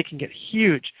 they can get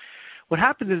huge. What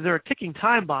happens is they're a ticking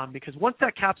time bomb because once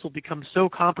that capsule becomes so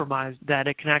compromised that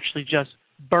it can actually just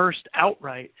burst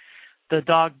outright, the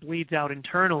dog bleeds out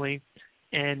internally,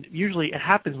 and usually it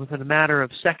happens within a matter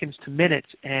of seconds to minutes,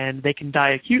 and they can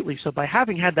die acutely. So by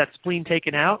having had that spleen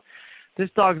taken out, this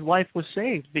dog's life was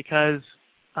saved because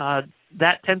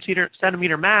that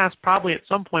 10-centimeter mass probably at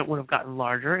some point would have gotten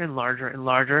larger and larger and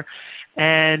larger,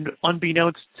 and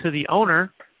unbeknownst to the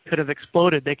owner, could have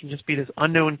exploded. They can just be this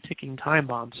unknown ticking time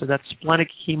bomb. So that's splenic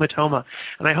hematoma.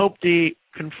 And I hope the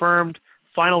confirmed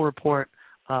final report,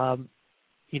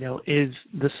 is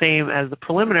the same as the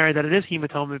preliminary, that it is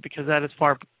hematoma, because that is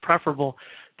far preferable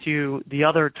to the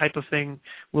other type of thing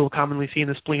we'll commonly see in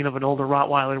the spleen of an older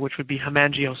Rottweiler, which would be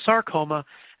hemangiosarcoma,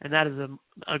 and that is an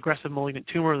aggressive malignant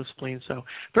tumor of the spleen. So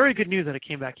very good news that it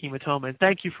came back hematoma. And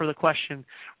thank you for the question,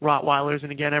 Rottweilers.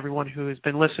 And again, everyone who has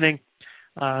been listening,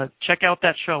 check out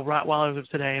that show, Rottweilers of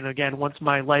Today. And again, once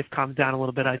my life calms down a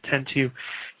little bit, I tend to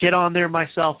get on there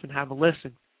myself and have a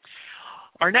listen.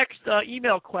 Our next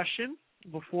email question,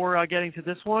 before getting to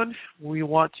this one, we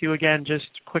want to, again, just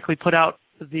quickly put out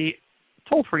the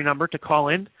toll-free number to call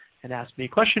in and ask me a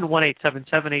question,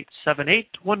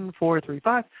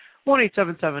 1-877-878-1435,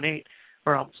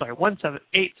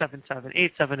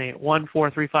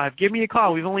 1-877-878-1435. Give me a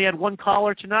call. We've only had one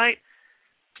caller tonight.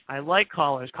 I like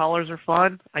callers. Callers are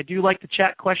fun. I do like the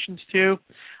chat questions too,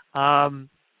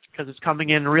 because it's coming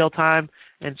in real time,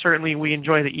 and certainly we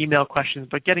enjoy the email questions,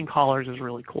 but getting callers is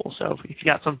really cool. So if you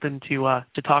got something to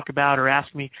talk about or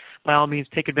ask me, by all means,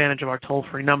 take advantage of our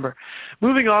toll-free number.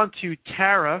 Moving on to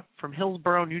Tara from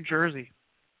Hillsborough, New Jersey.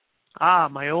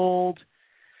 My old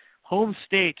home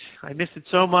state. I miss it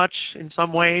so much in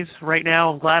some ways. Right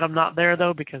now, I'm glad I'm not there,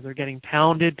 though, because they're getting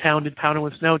pounded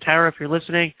with snow. Tara, if you're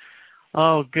listening,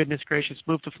 oh, goodness gracious,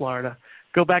 move to Florida.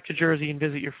 Go back to Jersey and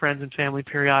visit your friends and family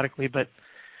periodically, but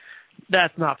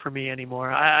that's not for me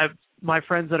anymore. My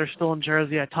friends that are still in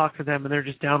Jersey, I talk to them and they're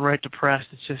just downright depressed.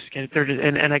 It's just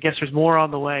and I guess there's more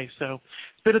on the way. So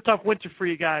it's been a tough winter for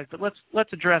you guys, but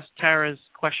let's address Tara's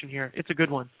question here. It's a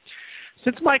good one.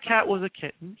 Since my cat was a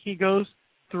kitten, he goes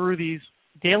through these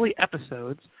daily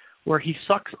episodes where he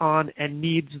sucks on and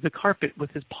kneads the carpet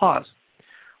with his paws.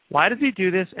 Why does he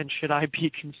do this, and should I be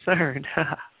concerned?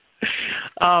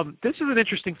 This is an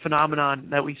interesting phenomenon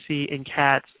that we see in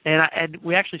cats, and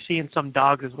we actually see in some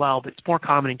dogs as well, but it's more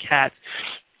common in cats.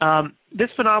 This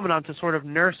phenomenon to sort of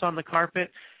nurse on the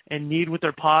carpet and knead with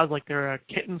their paws like they're a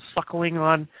kitten suckling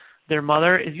on their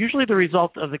mother is usually the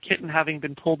result of the kitten having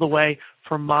been pulled away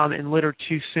from mom and litter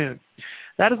too soon.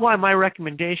 that is why my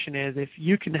recommendation is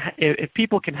if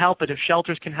people can help it, if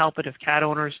shelters can help it, if cat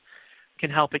owners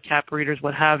can help it, cat breeders,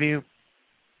 what have you,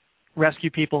 rescue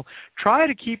people, try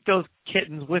to keep those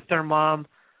kittens with their mom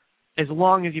as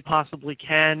long as you possibly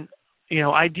can.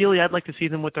 Ideally, I'd like to see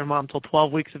them with their mom till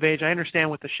 12 weeks of age. I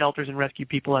understand with the shelters and rescue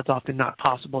people that's often not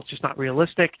possible. It's just not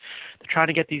realistic. They're trying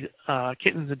to get these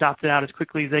kittens adopted out as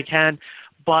quickly as they can,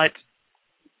 but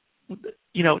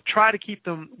try to keep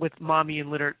them with mommy and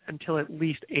litter until at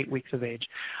least 8 weeks of age,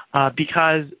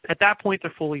 because at that point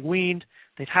they're fully weaned.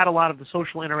 They've had a lot of the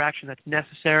social interaction that's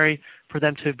necessary for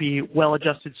them to be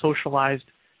well-adjusted, socialized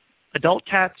adult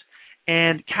cats,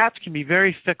 and cats can be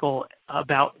very fickle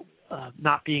about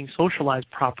not being socialized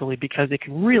properly because it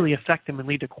can really affect them and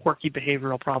lead to quirky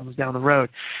behavioral problems down the road.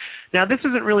 Now, this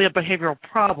isn't really a behavioral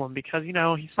problem because,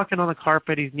 he's sucking on the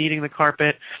carpet, he's kneading the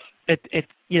carpet.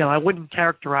 I wouldn't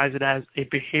characterize it as a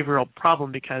behavioral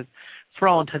problem because for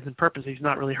all intents and purposes, he's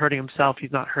not really hurting himself.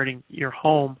 He's not hurting your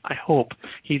home, I hope.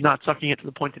 He's not sucking it to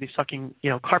the point that he's sucking,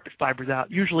 carpet fibers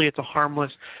out. Usually it's a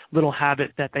harmless little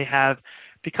habit that they have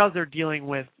because they're dealing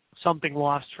with something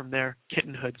lost from their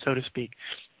kittenhood, so to speak.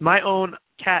 My own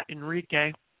cat,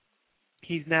 Enrique,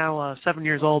 he's now 7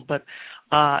 years old, but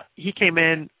he came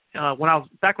in when I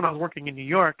was working in New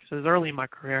York, so it was early in my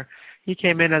career. He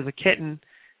came in as a kitten,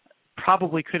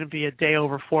 probably couldn't be a day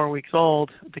over 4 weeks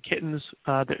old. The kittens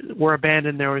were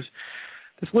abandoned. There was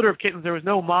this litter of kittens. There was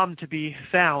no mom to be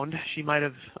found. She might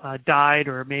have died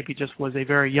or maybe just was a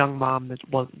very young mom that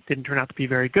didn't turn out to be a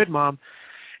very good mom.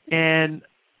 And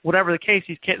whatever the case,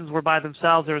 these kittens were by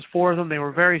themselves. There was 4 of them. They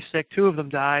were very sick. 2 of them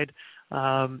died.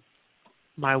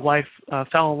 My wife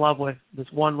fell in love with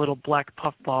this one little black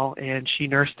puffball, and she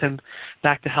nursed him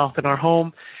back to health in our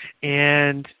home.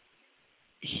 And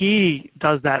he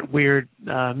does that weird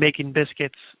making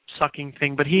biscuits, sucking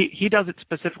thing, but he does it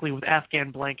specifically with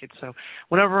Afghan blankets. So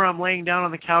whenever I'm laying down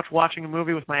on the couch watching a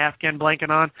movie with my Afghan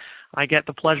blanket on, I get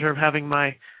the pleasure of having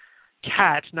my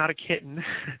cat, not a kitten,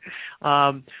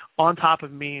 on top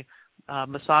of me,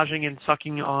 massaging and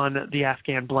sucking on the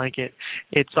Afghan blanket.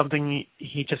 It's something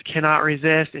he just cannot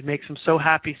resist. It makes him so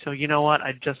happy, so you know what?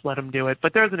 I'd just let him do it.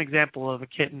 But there's an example of a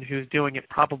kitten who's doing it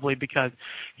probably because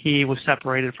he was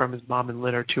separated from his mom and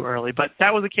litter too early. But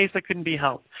that was a case that couldn't be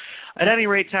helped. At any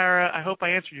rate, Tara, I hope I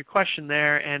answered your question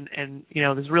there, and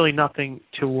there's really nothing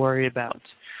to worry about.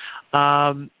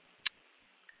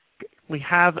 We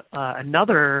have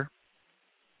another...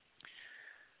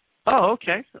 Oh,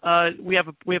 okay. We have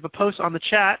a post on the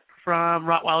chat from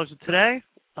Rottweilers of Today.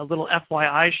 A little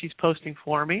FYI she's posting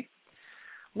for me.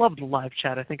 Love the live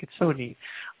chat. I think it's so neat.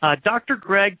 Dr.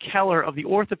 Greg Keller of the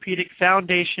Orthopedic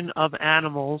Foundation of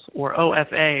Animals, or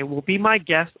OFA, will be my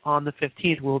guest on the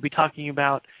 15th. We'll be talking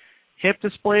about hip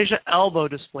dysplasia, elbow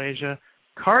dysplasia,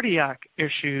 cardiac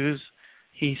issues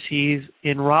he sees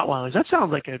in Rottweilers. That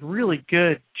sounds like a really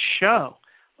good show.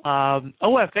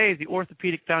 OFA is the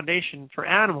Orthopedic Foundation for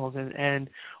Animals, and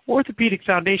Orthopedic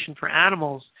Foundation for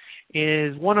Animals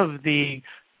is one of the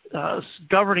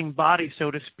governing bodies, so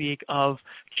to speak, of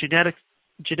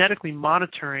genetically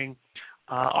monitoring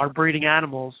our breeding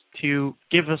animals to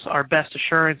give us our best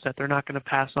assurance that they're not going to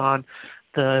pass on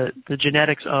the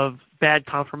genetics of bad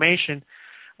conformation.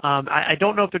 I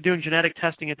don't know if they're doing genetic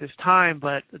testing at this time,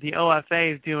 but the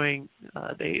OFA is doing,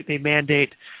 they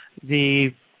mandate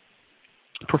the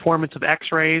performance of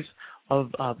x-rays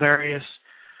of various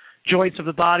joints of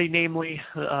the body, namely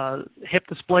hip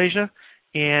dysplasia,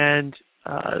 and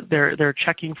they're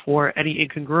checking for any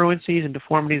incongruencies and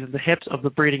deformities of the hips of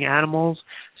the breeding animals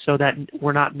so that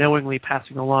we're not knowingly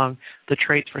passing along the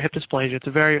traits for hip dysplasia. It's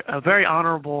a very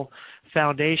honorable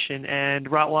foundation, and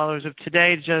Rottweilers of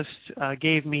Today just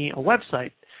gave me a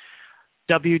website,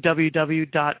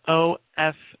 www.offa.org,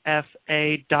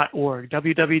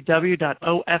 www.offa.org.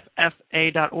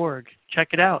 Check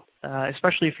it out,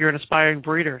 especially if you're an aspiring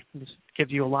breeder. This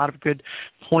gives you a lot of good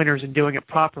pointers in doing it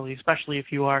properly, especially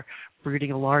if you are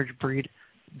breeding a large breed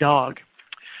dog.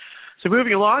 So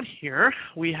moving along here,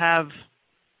 we have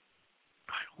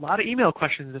a lot of email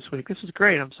questions this week. This is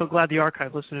great. I'm so glad the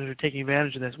archive listeners are taking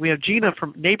advantage of this. We have Gina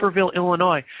from Naperville,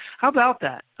 Illinois. How about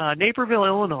that? Naperville,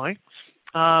 Illinois.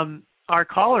 Our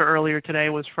caller earlier today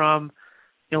was from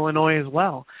Illinois as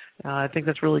well. I think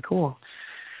that's really cool.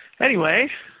 Anyway,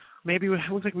 maybe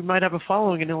it looks like we might have a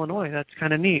following in Illinois. That's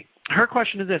kind of neat. Her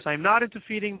question is this: I'm not into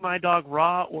feeding my dog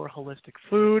raw or holistic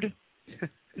food.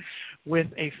 With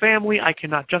a family, I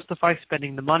cannot justify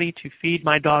spending the money to feed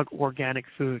my dog organic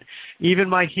food. Even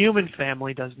my human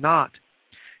family does not.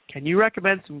 Can you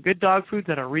recommend some good dog foods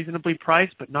that are reasonably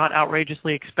priced but not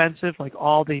outrageously expensive like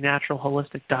all the natural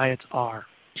holistic diets are?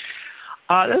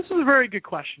 This is a very good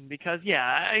question because,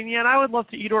 I would love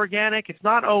to eat organic. It's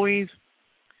not always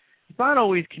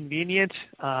convenient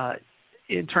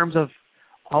in terms of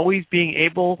always being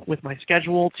able with my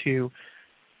schedule to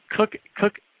cook,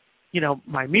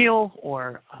 my meal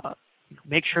or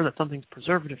make sure that something's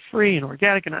preservative free and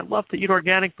organic. And I'd love to eat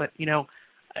organic, but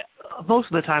most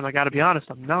of the time, I got to be honest,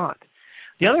 I'm not.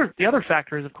 The other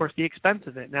factor is, of course, the expense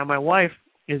of it. Now, my wife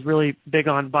is really big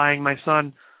on buying my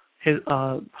son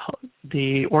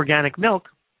the organic milk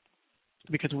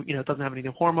because it doesn't have any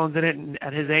hormones in it, and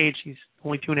at his age, he's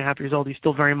only 2.5 years old. He's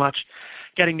still very much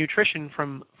getting nutrition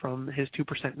from his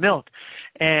 2% milk,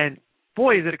 and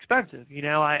boy, is it expensive.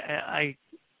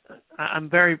 I'm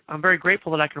very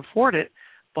grateful that I can afford it,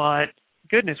 but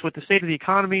goodness, with the state of the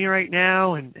economy right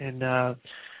now, and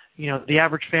the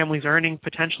average family's earning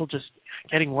potential just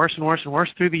getting worse and worse and worse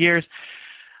through the years.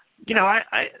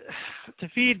 To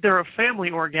feed their family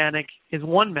organic is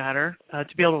one matter,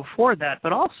 to be able to afford that,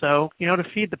 but also, to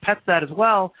feed the pets that as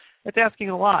well, it's asking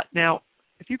a lot. Now,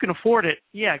 if you can afford it,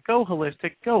 go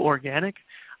holistic, go organic.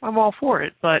 I'm all for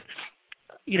it, but,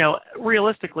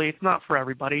 realistically, it's not for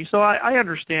everybody. So I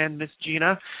understand, Miss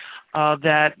Gina,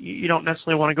 that you don't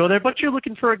necessarily want to go there, but you're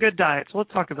looking for a good diet. So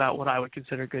let's talk about what I would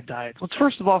consider good diets. Let's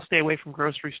first of all stay away from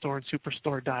grocery store and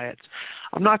superstore diets.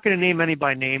 I'm not going to name any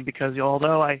by name because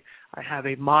although I have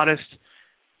a modest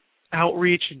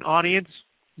outreach and audience,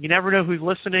 you never know who's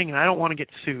listening, and I don't want to get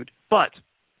sued. But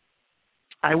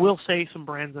I will say some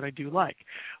brands that I do like.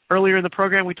 Earlier in the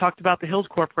program, we talked about the Hills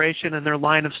Corporation and their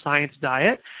line of Science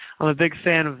Diet. I'm a big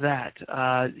fan of that.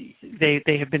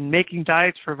 They have been making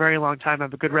diets for a very long time,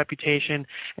 have a good reputation,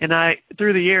 and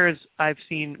through the years, I've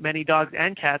seen many dogs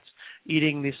and cats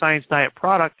eating the Science Diet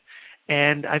product,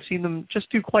 and I've seen them just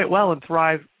do quite well and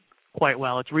thrive quite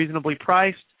well. It's reasonably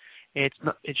priced. It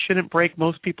shouldn't break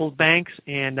most people's banks,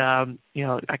 and I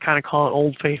kind of call it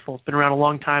Old Faithful. It's been around a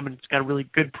long time, and it's got a really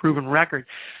good proven record.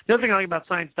 The other thing I like about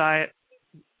Science Diet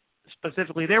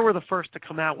specifically, they were the first to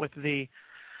come out with the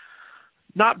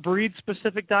not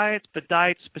breed-specific diets, but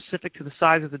diets specific to the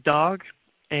size of the dog,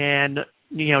 and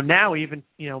now even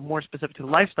more specific to the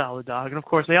lifestyle of the dog. And of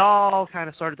course, they all kind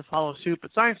of started to follow suit.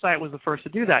 But Science Diet was the first to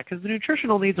do that because the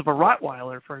nutritional needs of a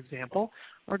Rottweiler, for example,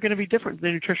 are going to be different than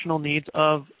the nutritional needs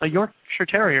of a Yorkshire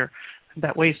Terrier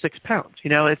that weighs 6 pounds.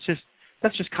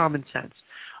 That's just common sense.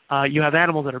 You have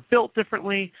animals that are built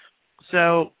differently.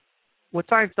 So what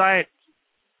Science Diet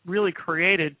really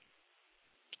created,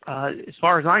 as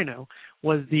far as I know,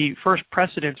 was the first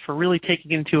precedence for really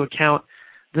taking into account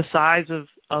the size of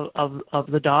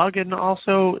the dog and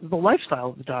also the lifestyle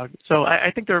of the dog. So I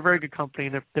think they're a very good company,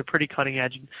 and they're pretty cutting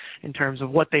edge in terms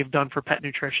of what they've done for pet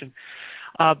nutrition.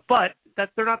 But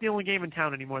they're not the only game in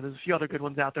town anymore. There's a few other good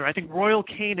ones out there. I think Royal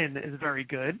Canin is very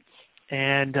good.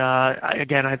 And,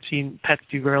 again, I've seen pets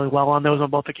do really well on those on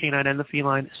both the canine and the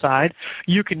feline side.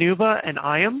 Eukanuba and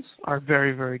Iams are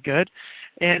very, very good.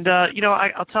 And,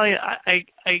 I'll tell you, I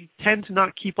tend to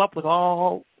not keep up with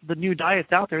all the new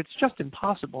diets out there. It's just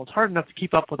impossible. It's hard enough to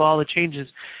keep up with all the changes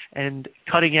and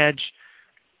cutting-edge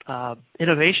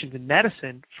innovations in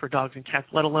medicine for dogs and cats,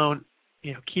 let alone,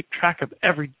 keep track of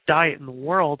every diet in the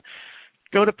world.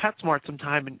 Go to PetSmart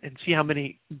sometime and see how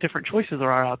many different choices there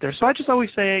are out there. So I just always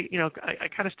say, I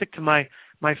kind of stick to my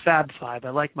Fab Five.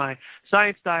 I like my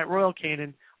Science Diet, Royal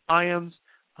Canin, Iams,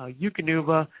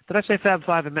 Eukanuba. Did I say Fab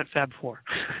Five? I meant Fab Four.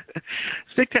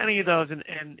 Stick to any of those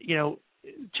and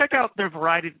check out their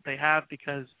variety that they have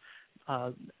because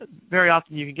very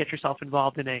often you can get yourself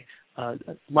involved in a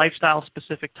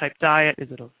lifestyle-specific type diet. Is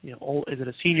it a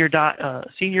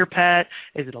senior pet?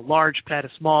 Is it a large pet, a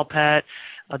small pet?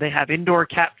 They have indoor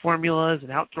cat formulas and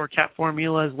outdoor cat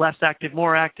formulas, less active,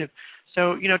 more active.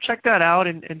 So, check that out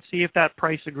and see if that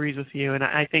price agrees with you. And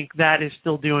I think that is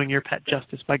still doing your pet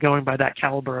justice by going by that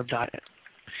caliber of diet.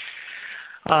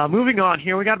 Moving on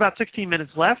here, we got about 16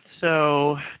 minutes left,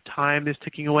 so time is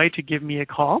ticking away to give me a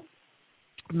call.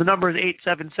 The number is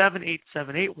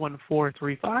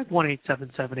 877-878-1435,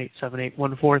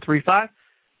 1-877-878-1435.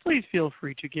 Please feel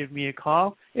free to give me a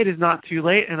call. It is not too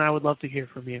late, and I would love to hear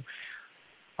from you.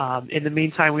 In the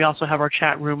meantime, we also have our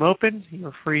chat room open.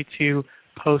 You're free to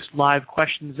post live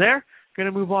questions there. I'm going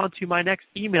to move on to my next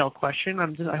email question.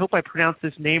 I hope I pronounced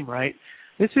this name right.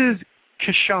 This is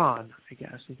Keshawn, I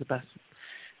guess, is the best.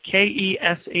 Keshawn.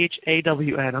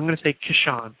 I'm going to say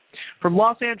Keshawn. From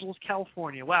Los Angeles,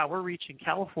 California. Wow, we're reaching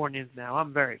Californians now.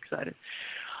 I'm very excited.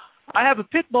 I have a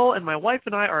pit bull, and my wife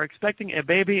and I are expecting a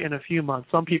baby in a few months.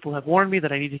 Some people have warned me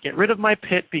that I need to get rid of my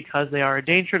pit because they are a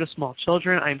danger to small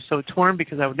children. I am so torn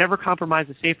because I would never compromise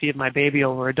the safety of my baby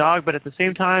over a dog, but at the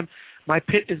same time, my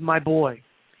pit is my boy.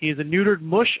 He is a neutered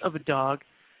mush of a dog,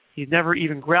 He's never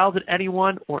even growled at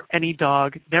anyone or any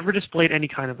dog, never displayed any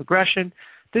kind of aggression.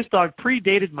 This dog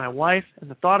predated my wife, and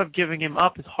the thought of giving him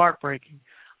up is heartbreaking.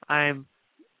 I am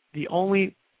the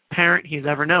only parent he's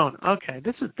ever known. Okay,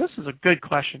 this is a good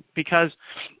question because,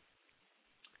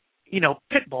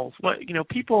 pit bulls.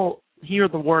 People hear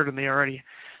the word and they already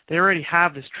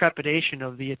have this trepidation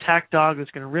of the attack dog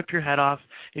that's going to rip your head off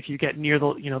if you get near the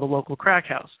local crack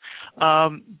house.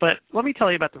 But let me tell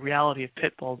you about the reality of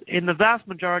pit bulls. In the vast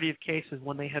majority of cases,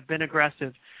 when they have been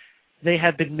aggressive, they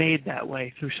have been made that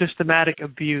way through systematic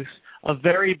abuse of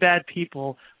very bad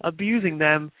people abusing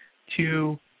them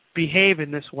to behave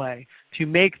in this way, to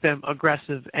make them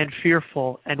aggressive and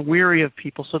fearful and weary of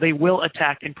people, so they will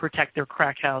attack and protect their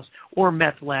crack house or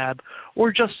meth lab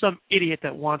or just some idiot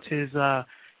that wants his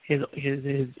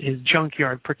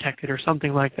junkyard protected or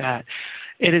something like that.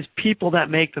 It is people that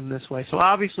make them this way. So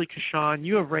obviously, Kashawn,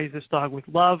 you have raised this dog with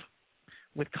love,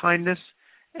 with kindness,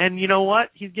 and you know what?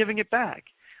 He's giving it back.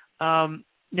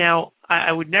 Now,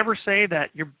 I would never say that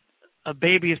a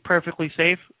baby is perfectly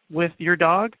safe with your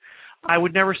dog. I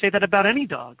would never say that about any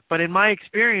dog. But in my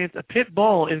experience, a pit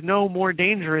bull is no more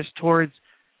dangerous towards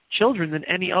children than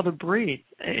any other breed.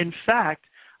 In fact,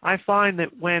 I find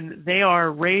that when they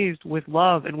are raised with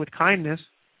love and with kindness,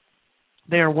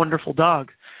 they are wonderful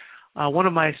dogs. One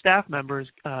of my staff members,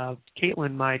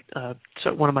 Caitlin,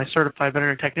 one of my certified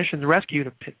veterinary technicians, rescued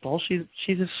a pit bull.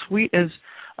 She's as sweet as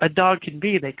a dog can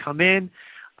be. They come in.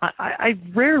 I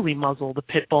rarely muzzle the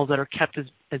pit bulls that are kept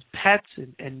as pets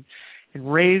and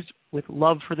raised with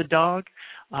love for the dog.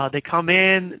 They come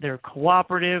in, they're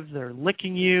cooperative, they're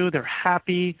licking you, they're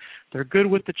happy, they're good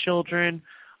with the children.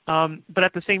 But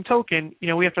at the same token,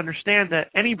 we have to understand that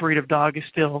any breed of dog is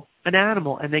still an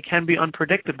animal, and they can be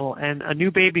unpredictable. And a new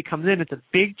baby comes in, it's a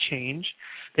big change.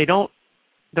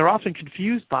 They're often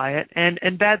confused by it, and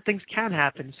bad things can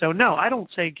happen. So no, I don't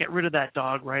say get rid of that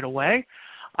dog right away.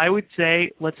 I would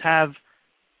say let's have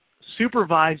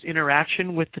supervised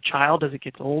interaction with the child as it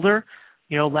gets older.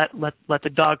 Let the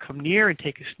dog come near and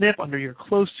take a sniff under your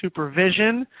close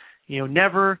supervision.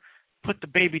 Never put the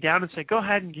baby down and say, go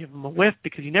ahead and give him a whiff,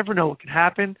 because you never know what could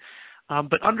happen.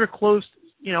 But under close,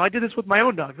 I did this with my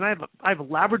own dogs. And I have a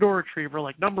Labrador Retriever,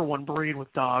 like #1 breed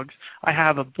with dogs. I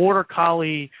have a Border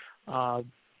Collie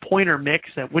pointer mix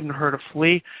that wouldn't hurt a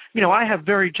flea. I have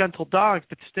very gentle dogs,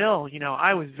 but still,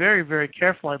 I was very, very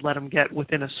careful. I'd let them get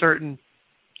within a certain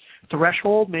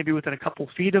threshold, maybe within a couple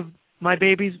feet of my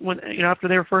babies when after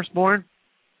they were first born.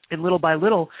 And little by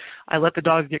little, I let the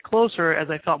dogs get closer as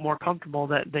I felt more comfortable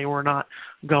that they were not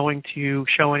going to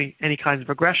show any kinds of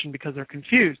aggression because they're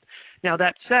confused. Now,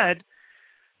 that said,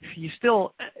 you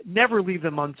still never leave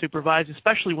them unsupervised,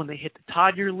 especially when they hit the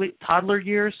toddler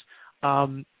years.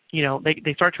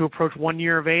 They start to approach 1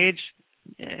 year of age,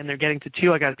 and they're getting to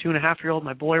 2. I got a 2.5-year-old,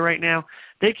 my boy, right now.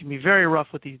 They can be very rough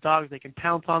with these dogs. They can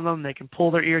pounce on them. They can pull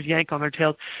their ears, yank on their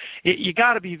tails. You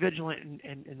got to be vigilant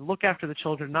and look after the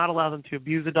children, not allow them to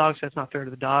abuse the dogs. That's not fair to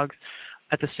the dogs.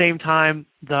 At the same time,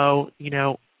 though,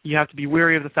 you have to be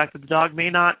wary of the fact that the dog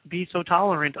may not be so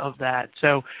tolerant of that.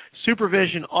 So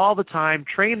supervision all the time.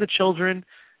 Train the children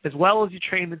as well as you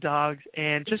train the dogs,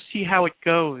 and just see how it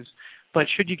goes. But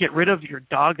should you get rid of your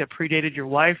dog that predated your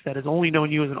wife, that has only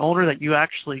known you as an owner, that you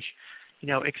actually,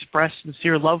 express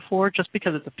sincere love for, just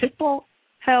because it's a pit bull?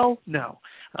 Hell no.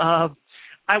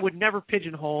 I would never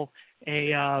pigeonhole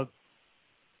any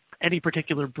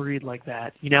particular breed like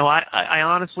that. I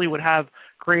honestly would have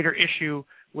greater issue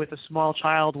with a small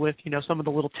child with, some of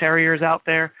the little terriers out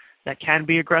there that can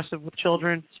be aggressive with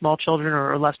children. Small children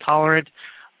are less tolerant.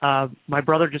 My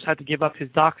brother just had to give up his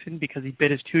dachshund because he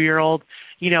bit his 2-year-old.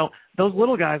 Those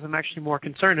little guys I'm actually more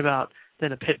concerned about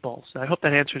than a pit bull. So I hope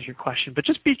that answers your question. But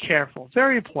just be careful. It's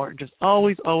very important. Just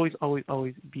always, always, always,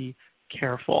 always be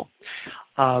careful.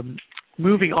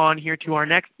 Moving on here to our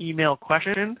next email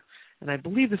question, and I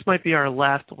believe this might be our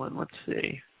last one. Let's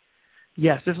see.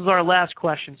 Yes, this is our last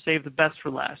question. Save the best for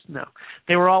last. No,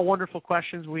 they were all wonderful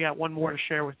questions. We got one more to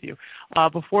share with you.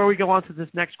 Before we go on to this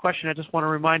next question, I just want to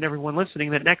remind everyone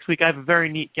listening that next week I have a very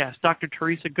neat guest, Dr.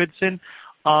 Teresa Goodson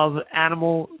of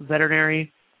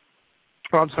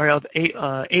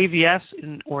AVS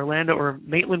in Orlando, or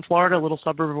Maitland, Florida, a little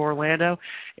suburb of Orlando.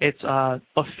 It's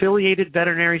affiliated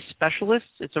veterinary specialists.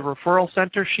 It's a referral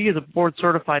center. She is a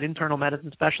board-certified internal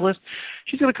medicine specialist.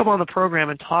 She's going to come on the program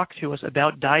and talk to us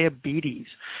about diabetes.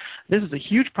 This is a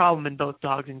huge problem in both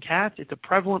dogs and cats. It's a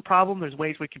prevalent problem. There's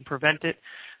ways we can prevent it.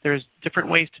 There's different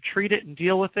ways to treat it and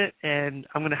deal with it, and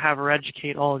I'm going to have her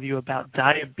educate all of you about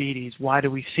diabetes. Why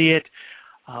do we see it?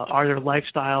 Are there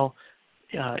lifestyle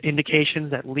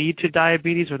indications that lead to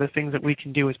diabetes? Are there things that we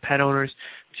can do as pet owners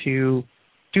to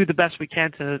do the best we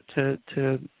can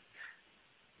to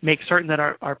make certain that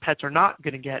our pets are not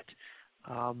going to get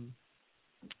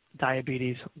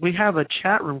diabetes. We have a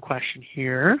chat room question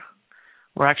here,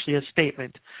 or actually a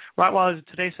statement. Rottweiler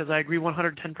today says, I agree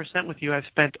 110% with you. I've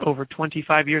spent over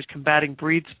 25 years combating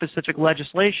breed-specific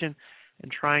legislation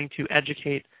and trying to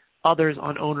educate others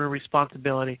on owner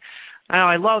responsibility. Now,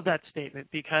 I love that statement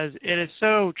because it is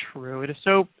so true. It is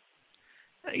so,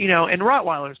 and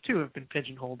Rottweilers, too, have been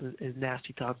pigeonholed as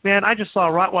nasty dogs. Man, I just saw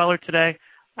a Rottweiler today.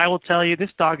 I will tell you, this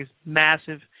dog is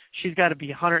massive. She's got to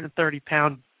be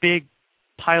 130-pound, big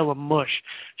pile of mush.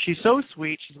 She's so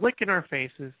sweet. She's licking our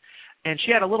faces, and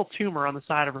she had a little tumor on the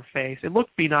side of her face. It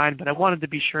looked benign, but I wanted to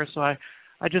be sure, so I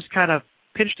just kind of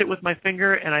pinched it with my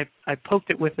finger, and I poked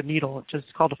it with a needle. It's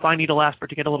just called a fine needle aspirate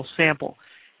to get a little sample.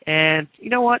 And you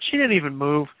know what? She didn't even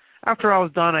move. After I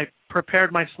was done, I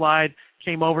prepared my slide,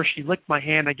 came over, she licked my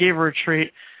hand, I gave her a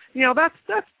treat.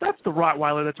 That's the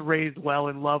Rottweiler that's raised well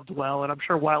and loved well, and I'm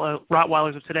sure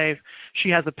Rottweilers of today, she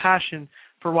has a passion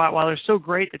for Rottweilers so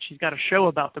great that she's got a show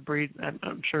about the breed, and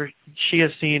I'm sure she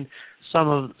has seen some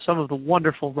of the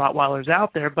wonderful Rottweilers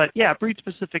out there. But yeah,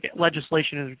 breed-specific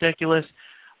legislation is ridiculous.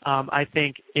 I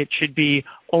think it should be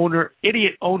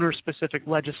idiot owner-specific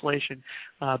legislation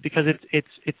because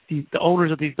it's the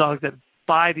owners of these dogs that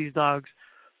buy these dogs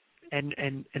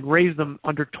and raise them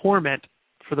under torment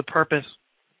for the purpose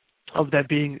of that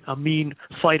being a mean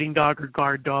fighting dog or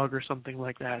guard dog or something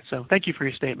like that. So thank you for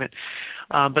your statement.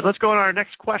 But let's go on to our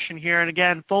next question here. And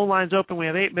again, phone line's open. We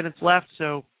have 8 minutes left,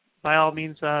 so by all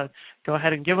means, go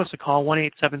ahead and give us a call,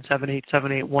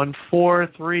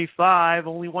 1-877-878-1435.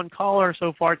 Only one caller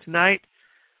so far tonight.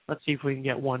 Let's see if we can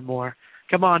get one more.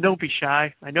 Come on, don't be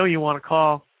shy. I know you want to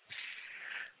call.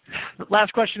 The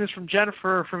last question is from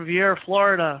Jennifer from Viera,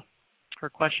 Florida. Her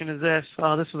question is this.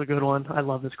 Oh, this is a good one. I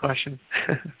love this question.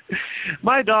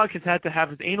 My dog has had to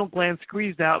have his anal gland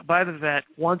squeezed out by the vet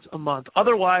once a month.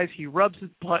 Otherwise, he rubs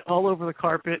his butt all over the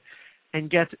carpet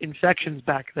and gets infections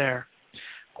back there.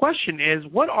 Question is,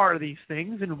 what are these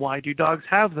things and why do dogs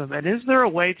have them? And is there a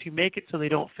way to make it so they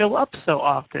don't fill up so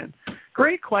often?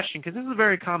 Great question, because this is a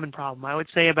very common problem. I would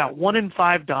say about 1 in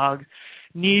 5 dogs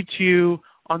need to,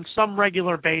 on some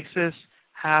regular basis,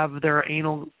 have their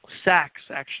anal sacs,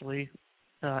 actually.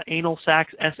 Anal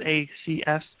sacs,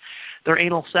 S-A-C-S. Their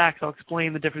anal sacs, I'll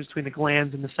explain the difference between the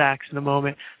glands and the sacs in a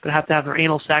moment, but have to have their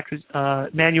anal sacs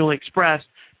manually expressed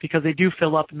because they do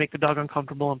fill up and make the dog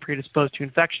uncomfortable and predisposed to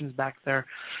infections back there.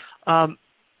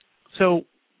 So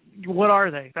what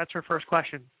are they? That's her first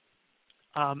question.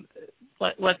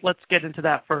 Let's get into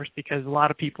that first because a lot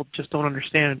of people just don't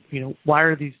understand, why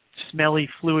are these smelly,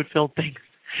 fluid-filled things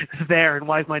there, and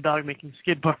why is my dog making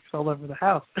skid marks all over the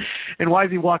house, and why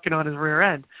is he walking on his rear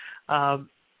end?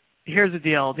 Here's the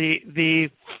deal: the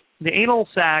anal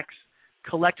sacs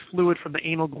collect fluid from the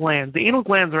anal glands. The anal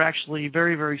glands are actually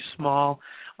very, very small.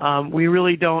 We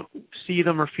really don't see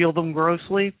them or feel them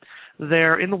grossly.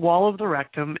 They're in the wall of the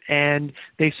rectum, and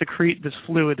they secrete this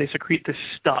fluid. They secrete this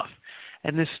stuff,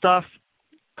 and this stuff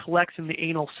collects in the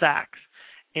anal sacs,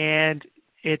 and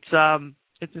it's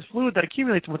this fluid that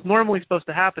accumulates. What's normally supposed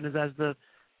to happen is as the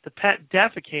pet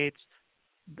defecates,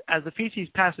 as the feces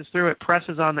passes through, it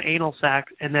presses on the anal sac,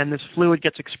 and then this fluid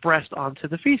gets expressed onto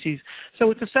the feces. So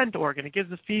it's a scent organ. It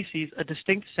gives the feces a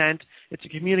distinct scent. It's a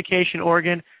communication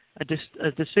organ, a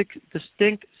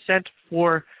distinct scent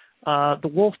for the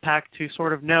wolf pack to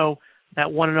sort of know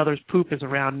that one another's poop is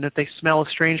around, and if they smell a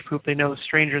strange poop, they know a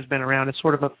stranger's been around. It's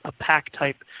sort of a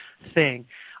pack-type thing.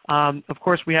 Of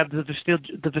course, we have the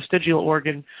vestigial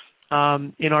organ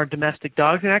in our domestic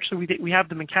dogs, and actually we have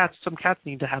them in cats. Some cats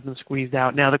need to have them squeezed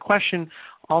out. Now, the question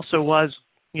also was,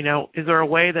 is there a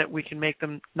way that we can make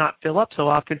them not fill up so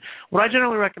often? What I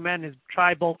generally recommend is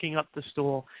try bulking up the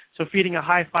stool. So feeding a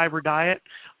high-fiber diet.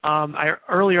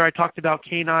 Earlier I talked about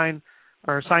Canine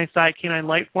or Science Diet Canine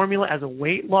Light formula as a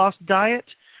weight loss diet.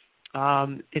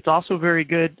 It's also very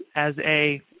good as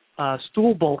a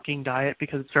stool bulking diet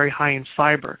because it's very high in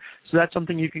fiber. So that's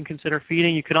something you can consider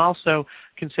feeding. You can also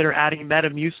consider adding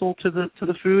Metamucil to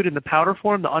the food in the powder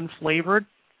form, the unflavored.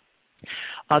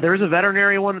 There is a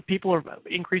veterinary one. People are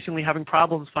increasingly having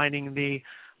problems finding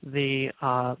the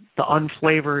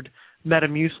unflavored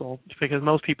Metamucil because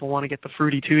most people want to get the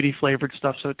Fruity Tooty flavored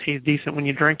stuff so it tastes decent when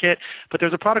you drink it. But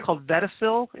there's a product called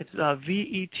Vetasyl. It's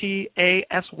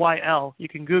Vetasyl. You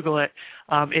can Google it.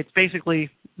 It's basically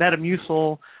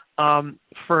Metamucil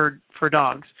for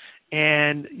dogs.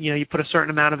 And, you put a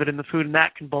certain amount of it in the food, and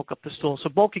that can bulk up the stool. So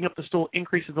bulking up the stool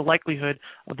increases the likelihood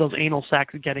of those anal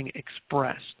sacs getting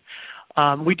expressed.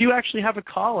 We do actually have a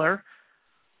caller,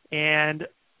 and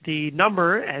The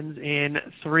number ends in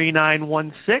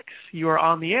 3916. You are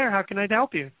on the air. How can I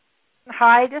help you?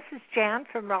 Hi, this is Jan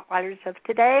from Rottweilers of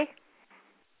Today.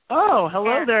 Oh,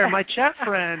 hello there, my chat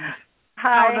friend.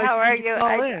 Hi, nice how are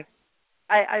you?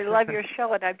 I love your Okay.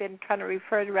 show, and I've been trying to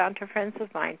refer it around to friends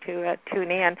of mine to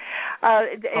tune in.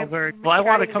 Very cool. I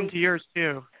want to come to yours,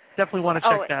 too. Definitely want to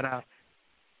check that out.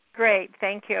 Great,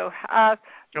 thank you.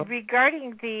 Sure.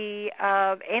 Regarding the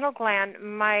anal gland,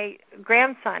 my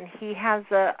grandson, he has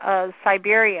a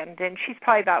Siberian, and she's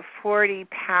probably about 40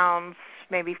 pounds,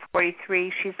 maybe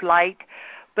 43. She's light,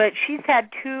 but she's had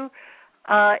 2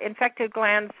 infected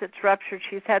glands that's ruptured.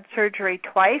 She's had surgery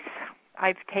twice.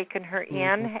 I've taken her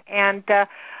in, and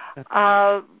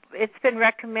it's been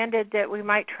recommended that we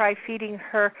might try feeding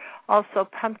her also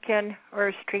pumpkin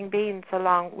or string beans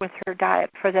along with her diet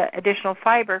for the additional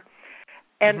fiber.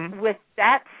 And with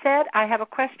that said, I have a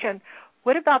question.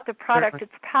 What about the product,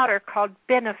 it's powder, called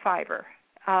Benefiber?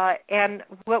 And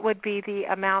what would be the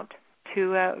amount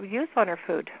to use on her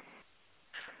food?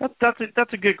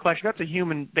 That's a good question. That's a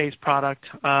human-based product,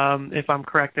 if I'm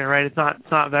correct there, right? It's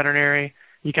not veterinary.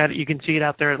 You can see it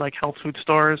out there at like health food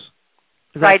stores.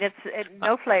 Right. It's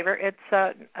no flavor. It's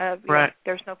right.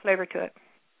 There's no flavor to it.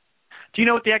 Do you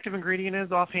know what the active ingredient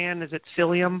is offhand? Is it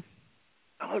psyllium?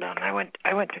 Hold on. I went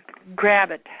to grab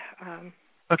it.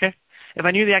 Okay. If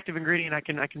I knew the active ingredient, I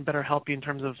can better help you in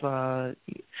terms of.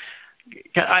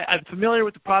 I'm familiar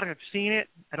with the product. I've seen it.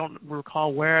 I don't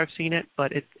recall where I've seen it,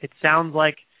 but it sounds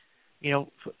like,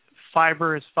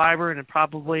 fiber is fiber, and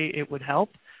it would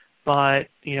help. But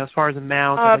as far as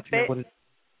amount, I'd like to know what it.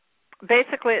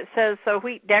 Basically, it says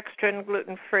wheat, dextrin,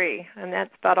 gluten-free, and that's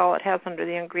about all it has under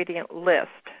the ingredient list.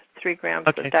 3 grams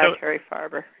of dietary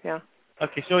fiber. Yeah.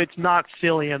 Okay, so it's not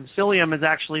psyllium. Psyllium is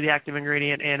actually the active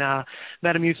ingredient in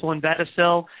Metamucil and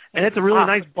Betasil, and it's a really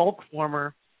nice bulk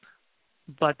former.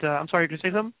 But I'm sorry, did you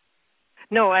say something?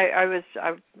 No, I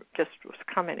just was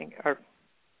commenting or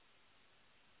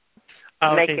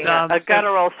making a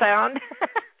guttural sound.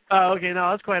 Oh, okay,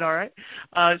 no, that's quite all right.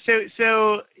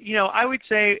 So I would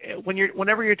say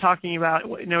whenever you're talking about,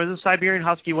 is a Siberian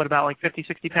Husky, what, about like 50,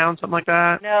 60 pounds, something like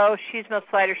that? No, she's much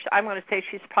lighter. I'm going to say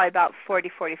she's probably about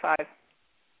 40, 45.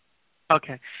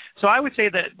 Okay, so I would say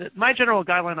that my general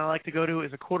guideline I like to go to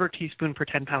is a 1/4 teaspoon per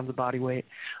 10 pounds of body weight.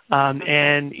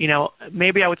 And,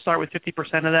 maybe I would start with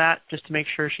 50% of that just to make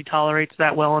sure she tolerates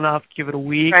that well enough, give it a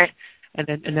week. Right. And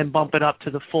then bump it up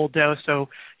to the full dose. So,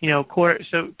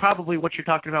 so probably what you're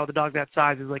talking about with a dog that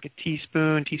size is like a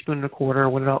teaspoon and a quarter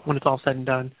when it's all said and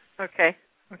done. Okay.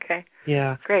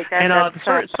 Yeah. Great.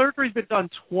 The surgery's been done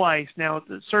twice. Now,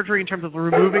 the surgery in terms of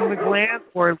removing the gland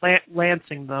or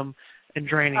lancing them and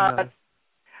draining them?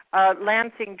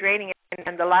 Lancing, draining,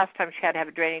 and the last time she had to have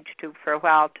a drainage tube for a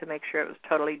while to make sure it was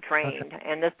totally drained. Okay.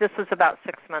 And this was about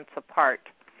 6 months apart.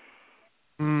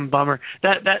 Bummer.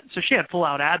 So she had full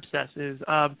out abscesses.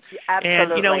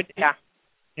 Absolutely. And,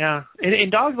 yeah.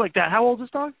 In dogs like that, how old is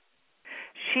this dog?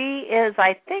 She is,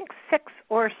 I think, 6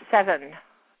 or 7.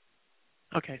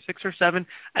 Okay, 6 or 7.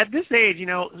 At this age,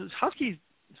 Huskies,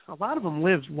 a lot of them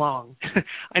live long.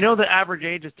 I know the average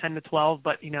age is 10 to 12,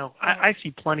 but I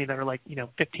see plenty that are like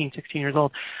 15, 16 years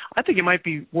old. I think it might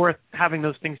be worth having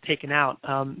those things taken out.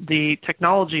 The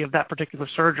technology of that particular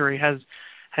surgery has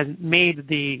made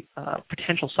the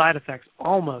potential side effects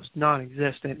almost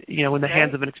non-existent, in the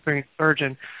hands of an experienced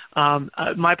surgeon.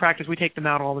 My practice, we take them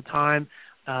out all the time.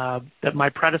 That my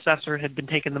predecessor had been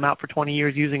taking them out for 20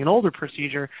 years using an older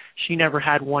procedure. She never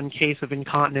had one case of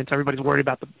incontinence. Everybody's worried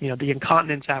about the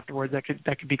incontinence afterwards that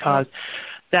could be caused.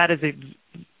 That is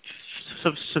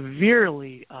a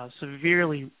severely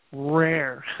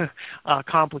rare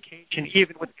complication,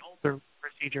 even with the older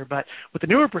procedure. But with the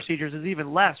newer procedures, it's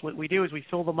even less. What we do is we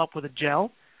fill them up with a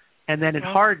gel, and then it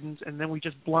hardens, and then we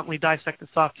just bluntly dissect the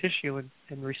soft tissue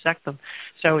and resect them.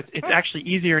 So it's actually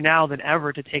easier now than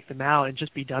ever to take them out and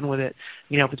just be done with it,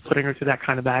 if it's putting her through that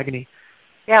kind of agony.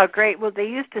 Yeah, great. Well, they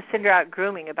used to send her out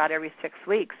grooming about every 6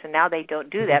 weeks, and now they don't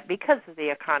do that because of the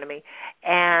economy.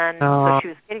 And so she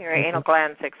was getting her anal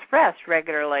glands expressed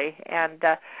regularly, and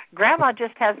Grandma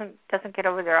just doesn't get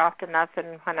over there often enough.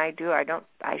 And when I do, I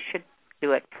should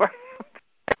do it for her.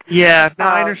 Yeah, no,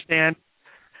 I understand.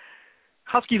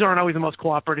 Huskies aren't always the most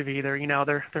cooperative either.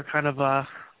 They're kind of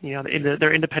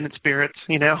they're independent spirits.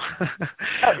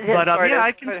 But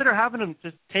I'd consider having them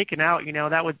just taken out.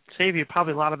 That would save you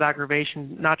probably a lot of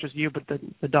aggravation, not just you but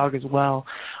the dog as well.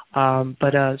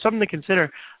 But something to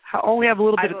consider. I only have a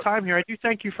little bit of time here. I do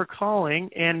thank you for calling,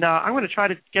 and I'm going to try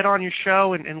to get on your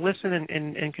show and listen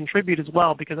and contribute as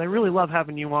well, because I really love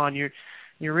having you on.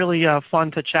 You're really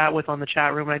fun to chat with on the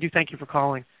chat room, and I do thank you for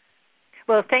calling.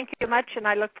 Well, thank you much, and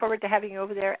I look forward to having you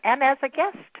over there and as a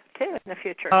guest too in the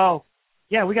future. Oh,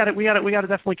 yeah, we got to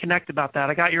definitely connect about that.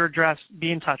 I got your address.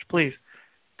 Be in touch, please.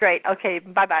 Great. Okay.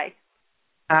 Bye-bye.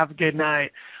 Have a good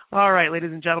night. All right,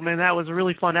 ladies and gentlemen, that was a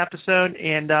really fun episode,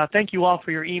 and thank you all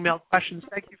for your email questions.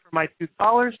 Thank you for my 2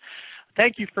 callers.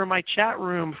 Thank you for my chat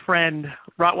room friend,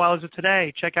 Rottweilers of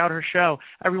Today. Check out her show.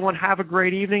 Everyone have a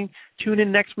great evening. Tune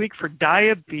in next week for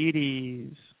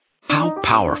Diabetes. How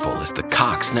powerful is the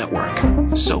Cox Network?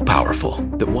 So powerful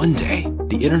that one day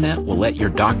the Internet will let your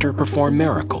doctor perform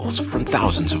miracles from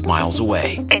thousands of miles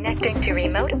away. Connecting to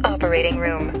remote operating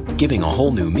room. Giving a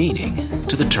whole new meaning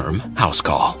to the term house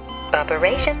call.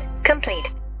 Operation complete.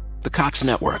 The Cox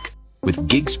Network. With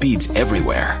gig speeds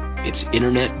everywhere, it's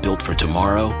Internet built for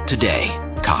tomorrow, today.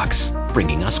 Cox,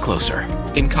 bringing us closer.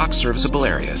 In Cox serviceable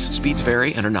areas, speeds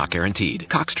vary and are not guaranteed.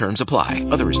 Cox terms apply.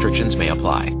 Other restrictions may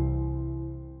apply.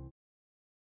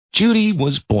 Judy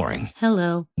was boring.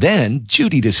 Hello. Then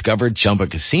Judy discovered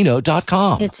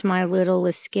ChumbaCasino.com. It's my little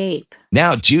escape.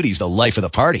 Now Judy's the life of the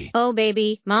party. Oh,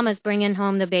 baby, mama's bringing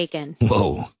home the bacon.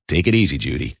 Whoa, take it easy,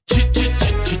 Judy.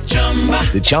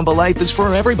 The Chumba life is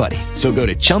for everybody. So go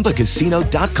to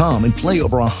ChumbaCasino.com and play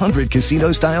over 100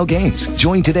 casino-style games.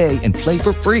 Join today and play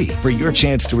for free for your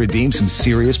chance to redeem some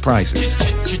serious prizes.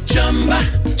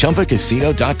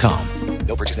 ChumbaCasino.com.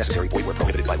 No purchase necessary. Void where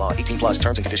prohibited by law. 18+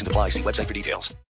 terms and conditions apply. See website for details.